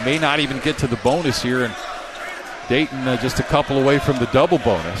may not even get to the bonus here, and Dayton just a couple away from the double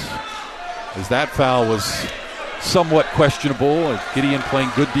bonus, as that foul was somewhat questionable. Gideon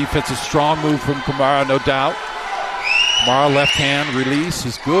playing good defense, a strong move from Kamara, no doubt. Kamara left hand release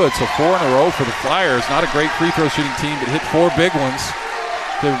is good, so 4 in a row for the Flyers. Not a great free throw shooting team, but hit 4 big ones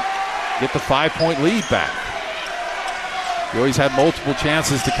to get the 5-point lead back. He always had multiple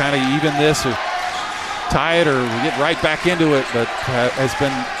chances to kind of even this or tie it or get right back into it, but has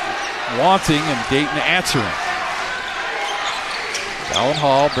been wanting, and Dayton answering. Dallin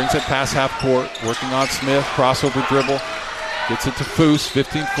Hall brings it past half court, working on Smith, crossover dribble, gets it to Foose,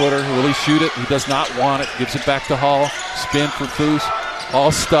 15-footer. Will he shoot it? He does not want it. Gives it back to Hall. Spin for Foose.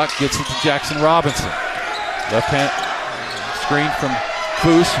 Hall stuck, gets it to Jackson Robinson. Left hand screen from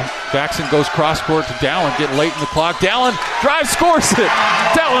Foose. Jackson goes cross-court to Dallin, getting late in the clock. Dallin drives, scores it.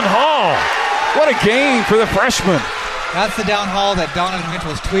 Dallin Hall. What a game for the freshman. That's the Dallin Hall that Donovan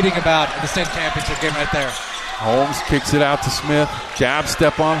Mitchell was tweeting about in the state championship game right there. Holmes kicks it out to Smith. Jab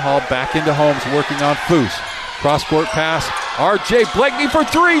step on Hall, back into Holmes, working on Foose. Cross-court pass. R.J. Blakeney for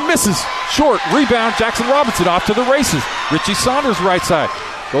three, misses. Short, rebound, Jackson Robinson off to the races. Richie Saunders right side.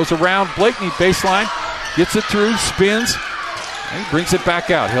 Goes around Blakeney, baseline. Gets it through, spins, and brings it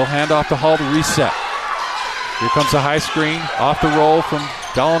back out. He'll hand off to Hall to reset. Here comes a high screen, off the roll from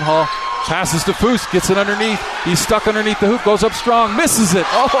Dallin Hall. Passes to Foose, gets it underneath. He's stuck underneath the hoop, goes up strong, misses it.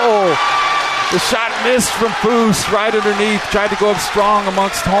 Oh, the shot missed from Foose right underneath. Tried to go up strong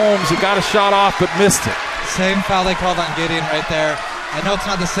amongst Holmes. He got a shot off, but missed it. Same foul they called on Gideon right there. I know it's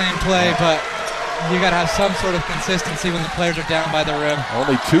not the same play, but you got to have some sort of consistency when the players are down by the rim.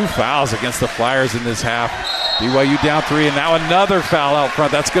 Only 2 fouls against the Flyers in this half. BYU down 3, and now another foul out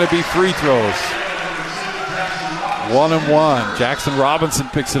front. That's going to be free throws. 1-1. Jackson Robinson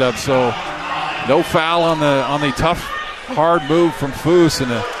picks it up, so no foul on the tough, hard move from Foose,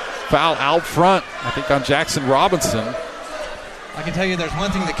 and a foul out front, I think, on Jackson Robinson. I can tell you there's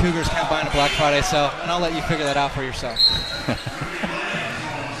one thing the Cougars can't buy in a Black Friday sale, and I'll let you figure that out for yourself.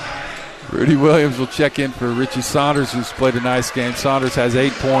 Rudy Williams will check in for Richie Saunders, who's played a nice game. Saunders has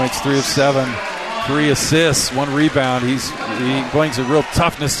 8 points, 3 of 7, 3 assists, 1 rebound. He brings a real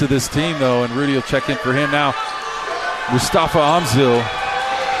toughness to this team, though, and Rudy will check in for him now. Mustafa Amzil,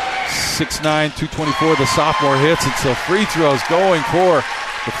 6'9", 224, the sophomore hits, and so free throws going for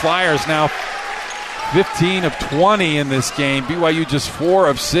the Flyers now. 15 of 20 in this game. BYU just 4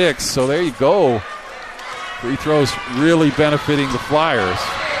 of 6, so there you go. Free throws really benefiting the Flyers.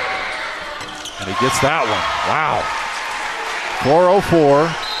 And he gets that one. Wow. 4:04.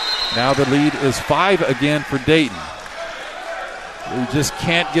 Now the lead is 5 again for Dayton. We just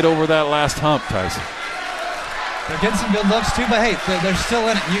can't get over that last hump, Tyson. They're getting some good looks too, but hey, they're still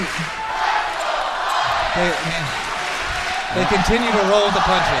in it. They continue to roll with the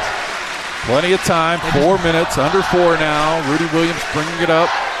punches. Plenty of time, 4 minutes, under 4 now. Rudy Williams bringing it up.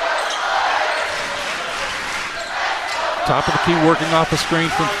 Top of the key, working off the screen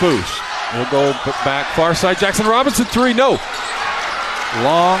from Foose. We'll go back far side. Jackson Robinson, 3, no.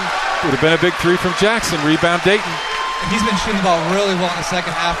 Long, would have been a big 3 from Jackson. Rebound Dayton. And he's been shooting the ball really well in the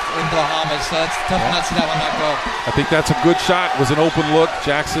second half in Bahamas, so it's tough not to see that one not go. I think that's a good shot. It was an open look.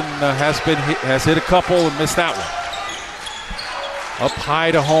 Jackson has hit a couple and missed that one. Up high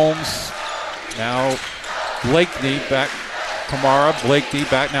to Holmes. Now Blakeney back. Kamara, Blakeney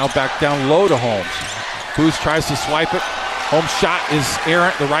back down low to Holmes. Foose tries to swipe it. Holmes' shot is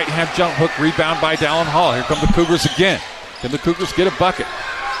errant. The right-hand jump hook, rebound by Dallin Hall. Here come the Cougars again. Can the Cougars get a bucket?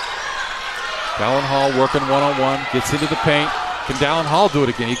 Dallin Hall working one-on-one, gets into the paint. Can Dallin Hall do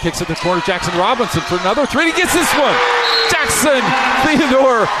it again? He kicks it to the corner. Jackson Robinson for another 3. He gets this one. Jackson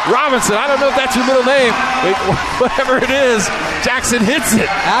Theodore Robinson. I don't know if that's your middle name. Whatever it is, Jackson hits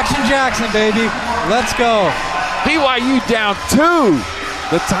it. Action Jackson, baby. Let's go. BYU down 2.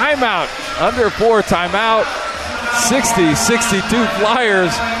 The timeout. Under 4 timeout. 60-62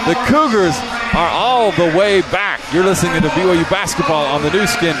 Flyers. The Cougars are all the way back. You're listening to BYU Basketball on the new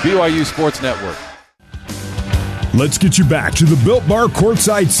skin, BYU Sports Network. Let's get you back to the Built Bar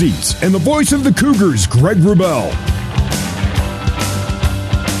courtside seats and the voice of the Cougars, Greg Wrubell.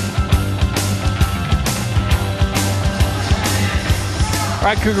 All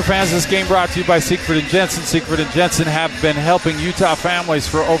right, Cougar fans, this game brought to you by Siegfried & Jensen. Siegfried & Jensen have been helping Utah families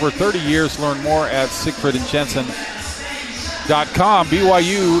for over 30 years. Learn more at siegfriedandjensen.com.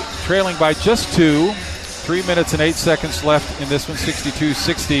 BYU trailing by just 2. 3 minutes and 8 seconds left in this one,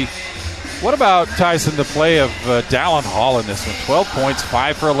 62-60. What about, Tyson, the play of Dallin Hall in this one? 12 points,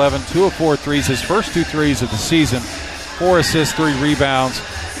 5 for 11, 2 of 4 threes. His first 2 threes of the season. 4 assists, 3 rebounds.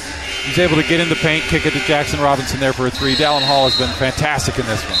 He's able to get in the paint, kick it to Jackson Robinson there for a 3. Dallin Hall has been fantastic in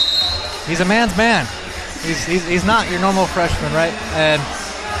this one. He's a man's man. He's not your normal freshman, right? And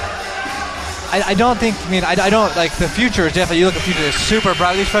I don't think, I don't, like, the future is definitely, you look at the future, is super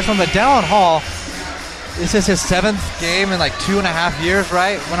bright with these freshmen, but Dallin Hall, this is his 7th game in like 2.5 years,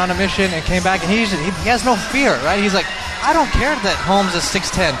 right? Went on a mission and came back, and he has no fear, right? He's like, I don't care that Holmes is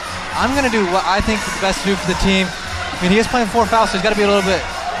 6'10". I'm going to do what I think is the best to do for the team. He is playing 4 fouls, so he's got to be a little bit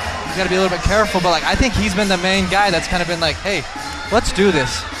careful, but like I think he's been the main guy that's kind of been like, hey, let's do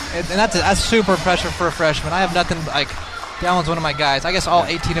this. And that's super pressure for a freshman. I have nothing like Dallon's one of my guys. I guess all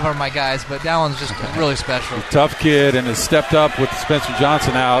 18 of them are my guys, but Dallon's just really special. Tough kid, and has stepped up with Spencer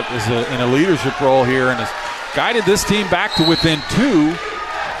Johnson out in a leadership role here, and has guided this team back to within 2.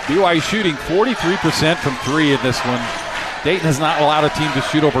 BYU shooting 43% from 3 in this one. Dayton has not allowed a team to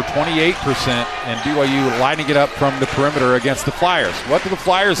shoot over 28%, and BYU lining it up from the perimeter against the Flyers. What do the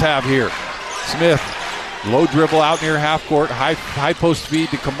Flyers have here? Smith, low dribble out near half court, high post feed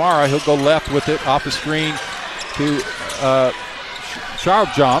to Kamara. He'll go left with it off the screen to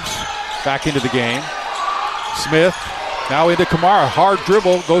Sharp jumps back into the game. Smith now into Kamara. Hard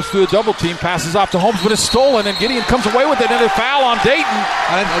dribble, goes through a double team, passes off to Holmes, but it's stolen, and Gideon comes away with it, and a foul on Dayton.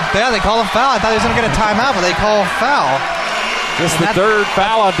 Yeah, they call a foul. I thought he was going to get a timeout, but they call a foul. Just the third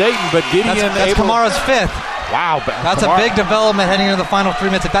foul on Dayton, but Gideon that's Kamara's 5th. Wow. That's a big development heading into the final 3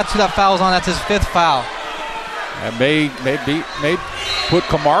 minutes. If that's who that foul's on, that's his 5th foul. That may put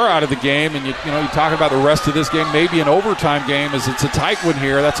Kamara out of the game, and you talk about the rest of this game, maybe an overtime game, as it's a tight one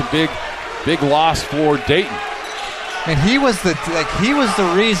here. That's a big loss for Dayton. And he was the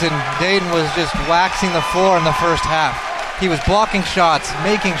reason Dayton was just waxing the floor in the first half. He was blocking shots,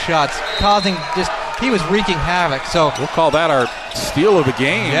 making shots, he was wreaking havoc. So we'll call that our steal of the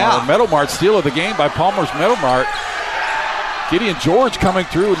game, our Metal Mart steal of the game by Palmer's Metal Mart. Gideon George coming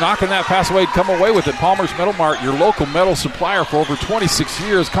through, knocking that pass away, come away with it. Palmer's Metal Mart, your local metal supplier for over 26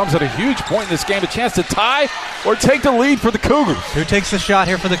 years, comes at a huge point in this game. A chance to tie or take the lead for the Cougars. Who takes the shot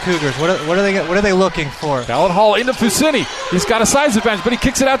here for the Cougars? What are they looking for? Dallin Hall into Fusini. He's got a size advantage, but he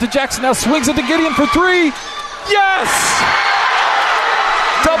kicks it out to Jackson. Now swings it to Gideon for 3. Yes!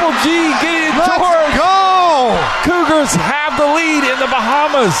 Double G, Gideon George. Let's go! Cougars have the lead in the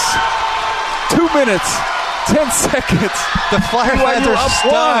Bahamas. 2 minutes, 10 seconds. The Flyers fans are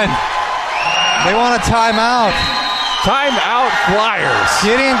stunned. They want a timeout. Timeout, Flyers.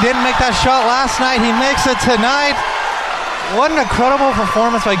 Gideon didn't make that shot last night. He makes it tonight. What an incredible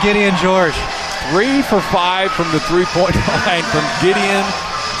performance by Gideon George. 3 for 5 from the three-point line from Gideon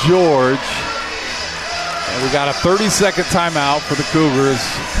George. And we got a 30-second timeout for the Cougars.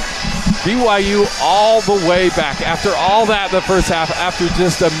 BYU all the way back. After all that in the first half, after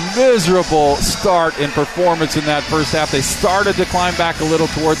just a miserable start in performance in that first half, they started to climb back a little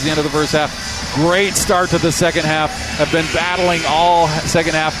towards the end of the first half. Great start to the second half. Have been battling all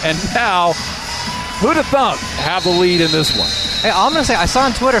second half. And now, who'd have thunk, have the lead in this one. Hey, I'm going to say, I saw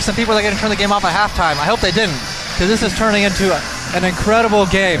on Twitter some people are going to turn the game off at halftime. I hope they didn't, because this is turning into an incredible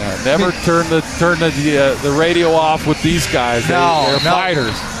game. Never turn the radio off with these guys. They're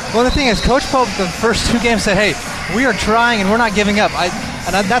fighters. Well, the thing is, Coach Pope, the first 2 games said, hey, we are trying and we're not giving up.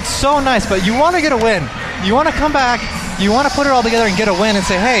 That's so nice, but you want to get a win. You want to come back. You want to put it all together and get a win and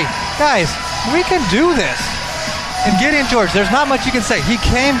say, hey, guys, we can do this. And Gideon George, there's not much you can say. He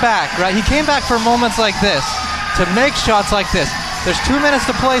came back, right? He came back for moments like this, to make shots like this. There's 2 minutes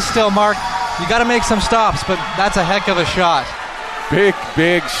to play still, Mark. You got to make some stops, but that's a heck of a shot.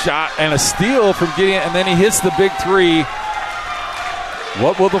 Big shot and a steal from Gideon, and then he hits the big 3.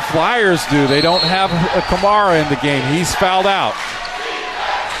 What will the Flyers do? They don't have a Kamara in the game. He's fouled out.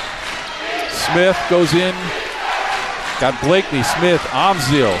 Smith goes in. Got Blakeney, Smith,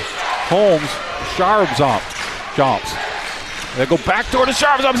 Amzil, Holmes, Sharp-Jumps. They go backdoor to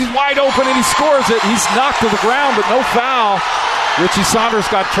Sharp-Jumps. He's wide open and he scores it. He's knocked to the ground, but no foul. Richie Saunders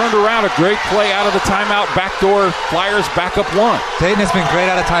got turned around. A great play out of the timeout. Backdoor, Flyers back up 1. Dayton has been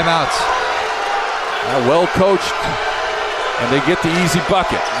great out of timeouts. Well coached. And they get the easy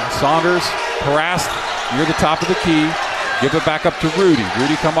bucket. Saunders harassed near the top of the key. Give it back up to Rudy.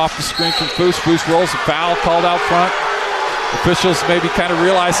 Rudy come off the screen from Foose. Foose rolls, a foul called out front. Officials maybe kind of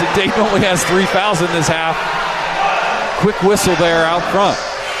realize that Dayton only has 3 fouls in this half. Quick whistle there out front.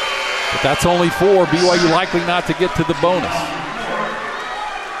 But that's only 4. BYU likely not to get to the bonus.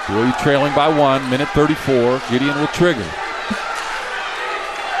 BYU trailing by 1, minute 34. Gideon will trigger.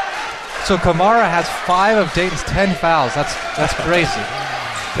 So Kamara has 5 of Dayton's 10 fouls. That's crazy.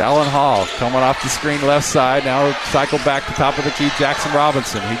 Dallin Hall coming off the screen left side. Now cycle back to top of the key. Jackson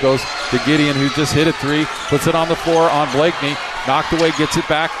Robinson. He goes to Gideon, who just hit a 3. Puts it on the floor on Blakeney. Knocked away, gets it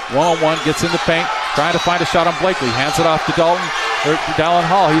back. 1-on-1, gets in the paint. Trying to find a shot on Blakeney. Hands it off to Dallin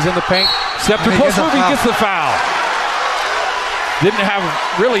Hall. He's in the paint. Step to post move. He gets the foul. Didn't have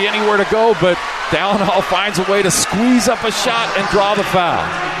really anywhere to go, but Dallin Hall finds a way to squeeze up a shot and draw the foul.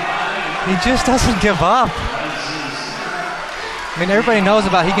 He just doesn't give up. I mean, everybody knows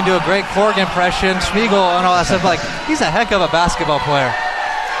about he can do a great Korg impression, Schmiegel and all that stuff. Like, he's a heck of a basketball player.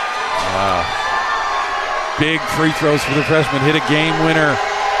 Wow. Big free throws for the freshman. Hit a game winner.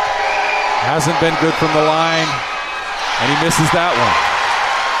 Hasn't been good from the line, and he misses that one.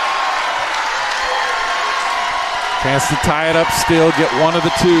 Chance to tie it up still, get one of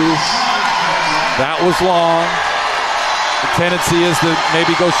the two. That was long. The tendency is to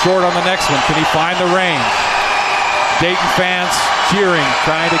maybe go short on the next one. Can he find the range? Dayton fans cheering,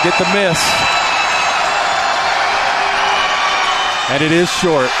 trying to get the miss. And it is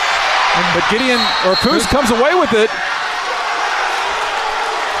short. But Foose comes away with it.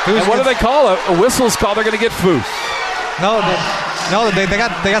 And what do they call it? A whistle's called. They're going to get Foose. No, they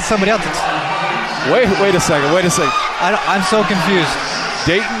got somebody else. Wait a second. I'm so confused.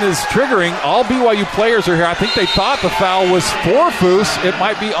 Dayton is triggering. All BYU players are here. I think they thought the foul was for Foose. It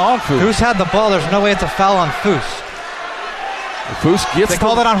might be on Foose. Foose had the ball. There's no way it's a foul on Foose. Foose gets. They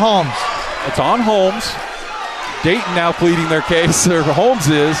called it on Holmes. It's on Holmes. Dayton now pleading their case. Or Holmes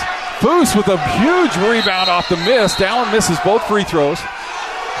is. Foose with a huge rebound off the miss. Dallin misses both free throws.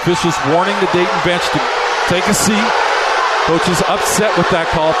 Officials warning the Dayton bench to take a seat. Coach is upset with that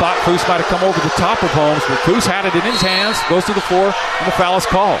call. Thought Foose might have come over the top of Holmes, but Foose had it in his hands, goes to the floor, and the foul is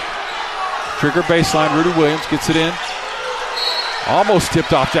called. Trigger baseline, Rudy Williams gets it in. Almost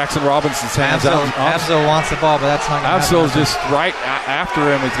tipped off Jackson Robinson's hands. Abzo wants the ball, but that's not going to happen. Abzo's just right after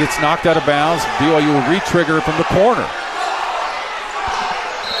him. It gets knocked out of bounds. BYU will re-trigger from the corner.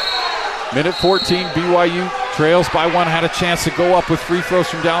 Minute 14, BYU trails by one, had a chance to go up with free throws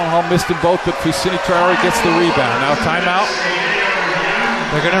from Dallin Hall, missed them both, but Fousseyni Traore gets the rebound. Now timeout.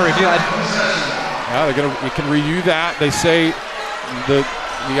 They're going to review it. Yeah, you can review that. They say the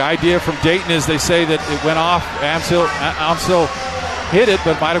idea from Dayton is they say that it went off. Amsil hit it,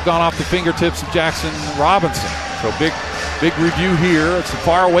 but might have gone off the fingertips of Jackson Robinson. So big review here. It's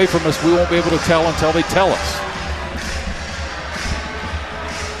far away from us. We won't be able to tell until they tell us.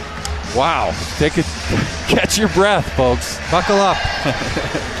 Wow. Catch your breath, folks. Buckle up.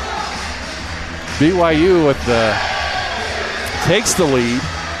 BYU takes the lead.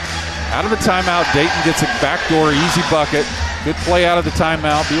 Out of the timeout, Dayton gets a backdoor easy bucket. Good play out of the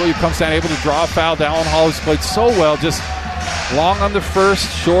timeout. BYU comes down able to draw a foul. Dallin Hall has played so well, just long on the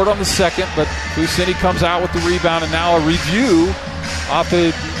first, short on the second, but Fousseyni comes out with the rebound, and now a review off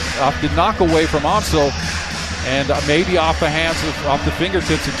the knockaway from Amsil. And maybe off the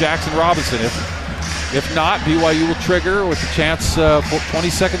fingertips of Jackson Robinson. If not, BYU will trigger with a chance,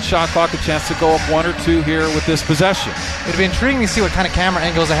 20-second shot clock, a chance to go up one or two here with this possession. It'd be intriguing to see what kind of camera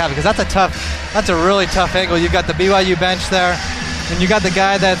angles they have, because that's a really tough angle. You've got the BYU bench there, and you got the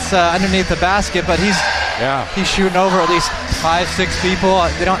guy that's underneath the basket, but he's shooting over at least 5-6 people.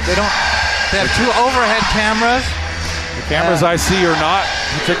 They have two overhead cameras. The cameras I see are not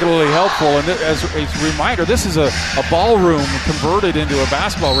particularly helpful. And as a reminder, this is a ballroom converted into a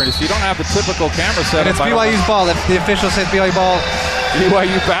basketball arena, so you don't have the typical camera setup. And it's BYU's ball. The official said BYU ball.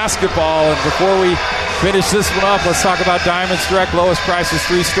 BYU basketball. And before we finish this one up, let's talk about Diamonds Direct. Lowest prices,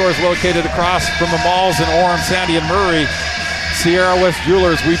 3 stores located across from the malls in Orem, Sandy, and Murray. Sierra West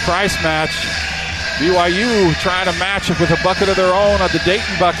Jewelers, we price match. BYU trying to match it with a bucket of their own on the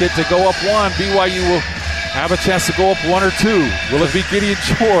Dayton bucket to go up one. BYU will have a chance to go up one or two. Will it be Gideon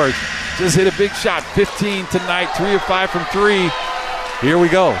George? Just hit a big shot. 15 tonight, 3 of 5 from 3. Here we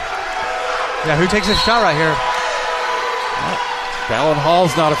go. Yeah, who takes a shot right here? Dallin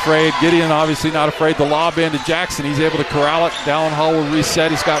Hall's not afraid. Gideon obviously not afraid. The lob in to Jackson. He's able to corral it. Dallin Hall will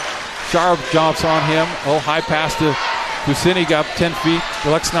reset. He's got sharp jumps on him. High pass to Fousseyni, got 10 feet.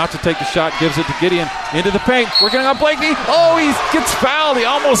 Elects not to take the shot. Gives it to Gideon. Into the paint. Working on Blakeney. Oh, he gets fouled. He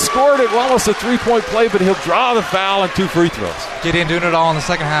almost scored it. Almost a 3-point play, but he'll draw the foul and 2 free throws. Gideon doing it all in the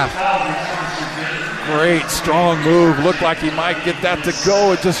second half. Great, strong move. Looked like he might get that to go.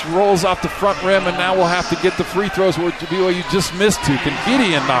 It just rolls off the front rim, and now we'll have to get the free throws where BYU just missed 2. Can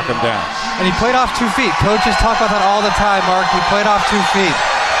Gideon knock him down? And he played off 2 feet. Coaches talk about that all the time, Mark. He played off 2 feet.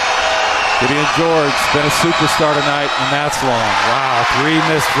 Gideon George been a superstar tonight, and that's long. Wow, 3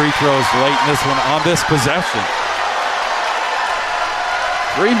 missed free throws late in this one on this possession.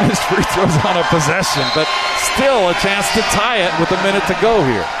 3 missed free throws on a possession, but still a chance to tie it with a minute to go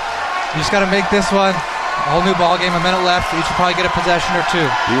here. You just got to make this one a whole new ball game. A minute left. You should probably get a possession or 2.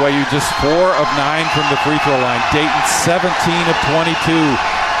 BYU just 4 of 9 from the free throw line. Dayton 17 of 22,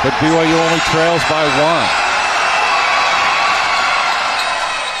 but BYU only trails by 1.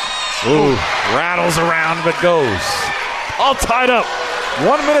 Ooh, rattles around but goes. All tied up.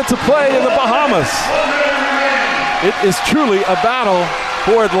 1 minute to play in the Bahamas. It is truly a battle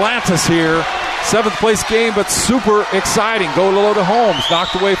for Atlantis here. 7th place game, but super exciting. Go low to Holmes.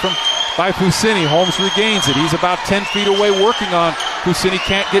 Knocked away by Fousseyni. Holmes regains it. He's about 10 feet away working on Fousseyni.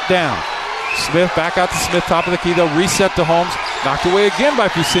 Can't get down. Smith back out to Smith. Top of the key. They'll reset to Holmes. Knocked away again by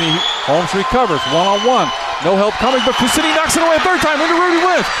Fousseyni. Holmes recovers. 1-on-1. No help coming, but Fousseyni knocks it away a third time into Rudy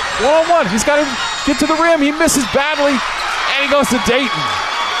Williams. 1-on-1. He's got him get to the rim. He misses badly, and he goes to Dayton.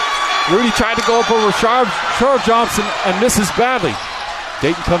 Rudy tried to go up over Charles Johnson and misses badly.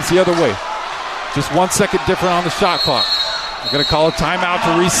 Dayton comes the other way. Just 1 second different on the shot clock. We're going to call a timeout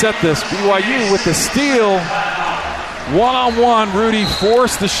to reset this. BYU with the steal. One-on-one, Rudy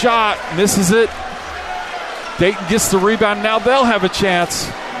forced the shot, misses it. Dayton gets the rebound. Now they'll have a chance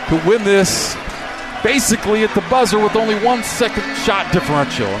to win this basically at the buzzer with only 1 second shot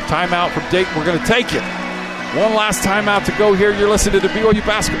differential. And timeout from Dayton. We're going to take it. One last timeout to go here. You're listening to BYU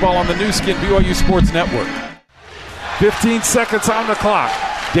basketball on the new skin BYU Sports Network. 15 seconds on the clock.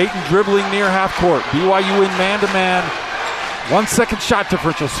 Dayton dribbling near half court. BYU in man-to-man. 1 second shot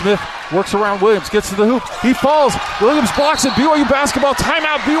differential. Smith works around Williams, gets to the hoop. He falls. Williams blocks it. BYU basketball.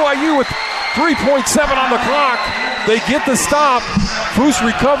 Timeout BYU with 3.7 on the clock. They get the stop. Foose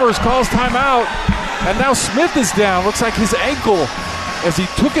recovers, calls timeout. And now Smith is down. Looks like his ankle as he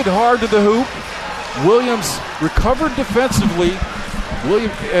took it hard to the hoop. Williams recovered defensively.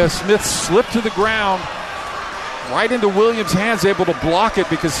 Smith slipped to the ground. Right into Williams' hands, able to block it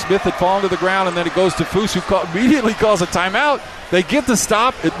because Smith had fallen to the ground, and then it goes to Foose, who immediately calls a timeout. They get the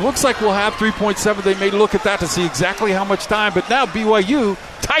stop. It looks like we'll have 3.7. They may look at that to see exactly how much time, but now BYU,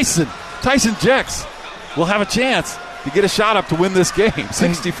 Tyson Jex will have a chance to get a shot up to win this game.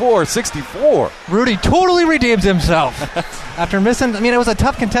 64-64. Rudy totally redeems himself after missing. I mean, it was a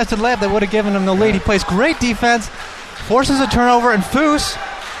tough contested layup that would have given him the lead. He plays great defense, forces a turnover, and Foose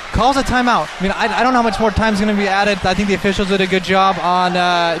calls a timeout. I mean, I don't know how much more time is going to be added. I think the officials did a good job on,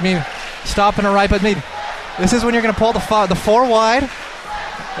 stopping it right. But, this is when you're going to pull the four wide.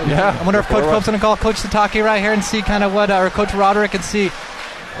 Yeah. I wonder if Coach Pope's going to call Coach Satake right here and see kind of what, or Coach Roderick and see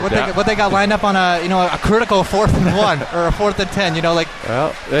what they got lined up on a critical 4th and 1 or a 4th and 10.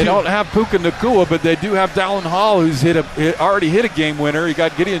 Well, they don't have Puka Nacua, but they do have Dallin Hall, who's already hit a game winner. You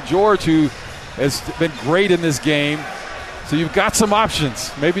got Gideon George, who has been great in this game. So you've got some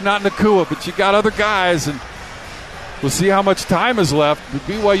options. Maybe not Nacua, but you got other guys, and we'll see how much time is left. But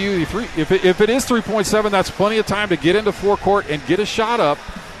BYU, if it is 3.7, that's plenty of time to get into forecourt and get a shot up.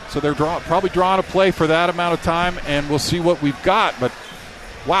 So they're probably drawing a play for that amount of time, and we'll see what we've got. But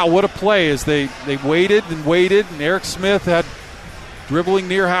wow, what a play as they waited, and Eric Smith had dribbling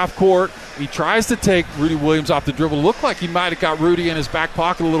near half court. He tries to take Rudy Williams off the dribble. Looked like he might have got Rudy in his back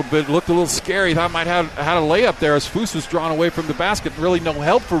pocket a little bit. Looked a little scary. Thought might have had a layup there as Foose was drawn away from the basket. Really no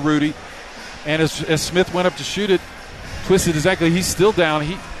help for Rudy. And as Smith went up to shoot it, twisted his ankle. He's still down.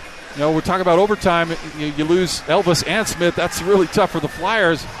 We're talking about overtime. You lose Elvis and Smith. That's really tough for the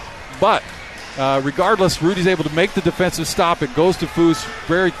Flyers. But regardless, Rudy's able to make the defensive stop. It goes to Foose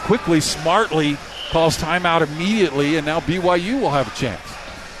very quickly, smartly, calls timeout immediately, and now BYU will have a chance.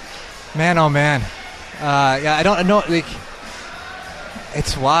 Man, oh man, I don't know.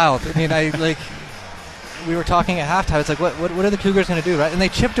 It's wild. I mean, we were talking at halftime. It's like, what are the Cougars going to do, right? And they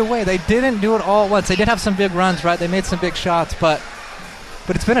chipped away. They didn't do it all at once. They did have some big runs, right? They made some big shots, but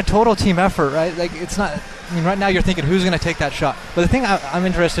it's been a total team effort, right? It's not. I mean, right now you're thinking who's going to take that shot. But the thing I'm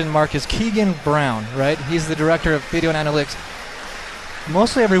interested in, Mark, is Keegan Brown, right? He's the director of video and analytics.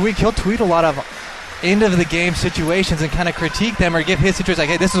 Mostly every week he'll tweet a lot of end of the game situations and kind of critique them or give his situation like,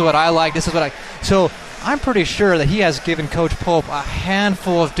 hey, this is what I like, this is what I. So I'm pretty sure that he has given Coach Pope a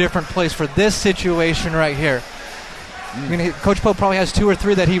handful of different plays for this situation right here. I mean, Coach Pope probably has 2 or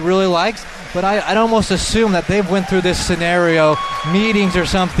 3 that he really likes, but I'd almost assume that they've went through this scenario, meetings or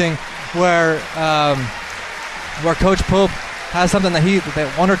something, where Coach Pope has something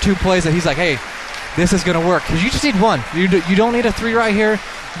that 1 or 2 plays that he's like, hey, this is going to work. Because you just need 1. You don't need a 3 right here.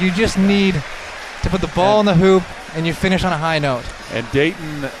 You just need to put the ball in the hoop, and you finish on a high note. And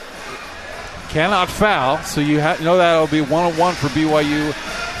Dayton cannot foul, so you know that will be 1-on-1 for BYU.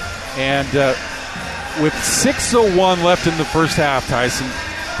 And with 6:01 left in the first half, Tyson,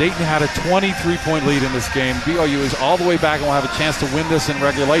 Dayton had a 23-point lead in this game. BYU is all the way back and will have a chance to win this in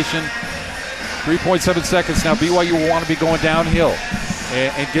regulation. 3.7 seconds now. BYU will want to be going downhill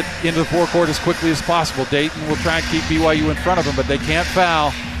and get into the forecourt as quickly as possible. Dayton will try and keep BYU in front of them, but they can't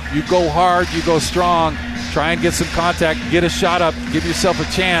foul. You go hard, you go strong, try and get some contact, get a shot up, give yourself a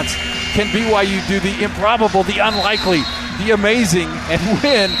chance. Can BYU do the improbable, the unlikely, the amazing, and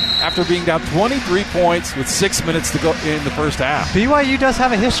win after being down 23 points with 6 minutes to go in the first half? BYU does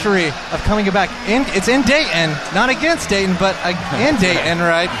have a history of coming back. It's in Dayton, not against Dayton, but in Dayton,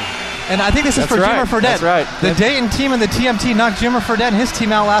 right? And I think this is for Jimmer Fredette. That's right. The Dayton team and the TMT knocked Jimmer Fredette and his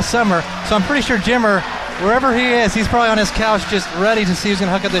team out last summer, so I'm pretty sure Jimmer, wherever he is, he's probably on his couch just ready to see who's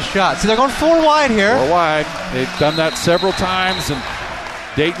going to hook up this shot. So they're going 4 wide here. 4 wide. They've done that several times, and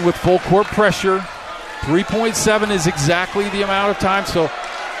Dayton with full court pressure. 3.7 is exactly the amount of time. So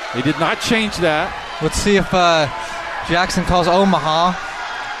They did not change that. Let's see if Jackson calls Omaha.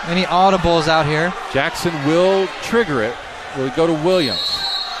 Any audibles out here? Jackson will trigger it. Will he go to Williams?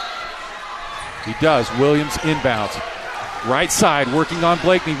 He does. Williams inbounds. Right side, working on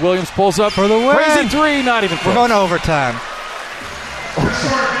Blakeney. Williams pulls up for the win. Crazy three, not even close. We're going to overtime.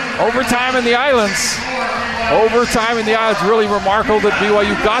 Overtime in the Islands. Overtime in the Islands. Really remarkable that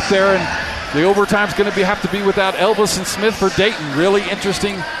BYU got there, and the overtime's going to have to be without Elvis and Smith for Dayton. Really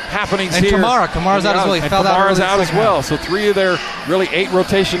interesting happenings and here. Kamara's out as well. He fell out. Kamara's out as well. So 3 of their really 8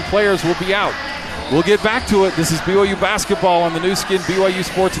 rotation players will be out. We'll get back to it. This is BYU basketball on the new skin BYU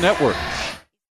Sports Network.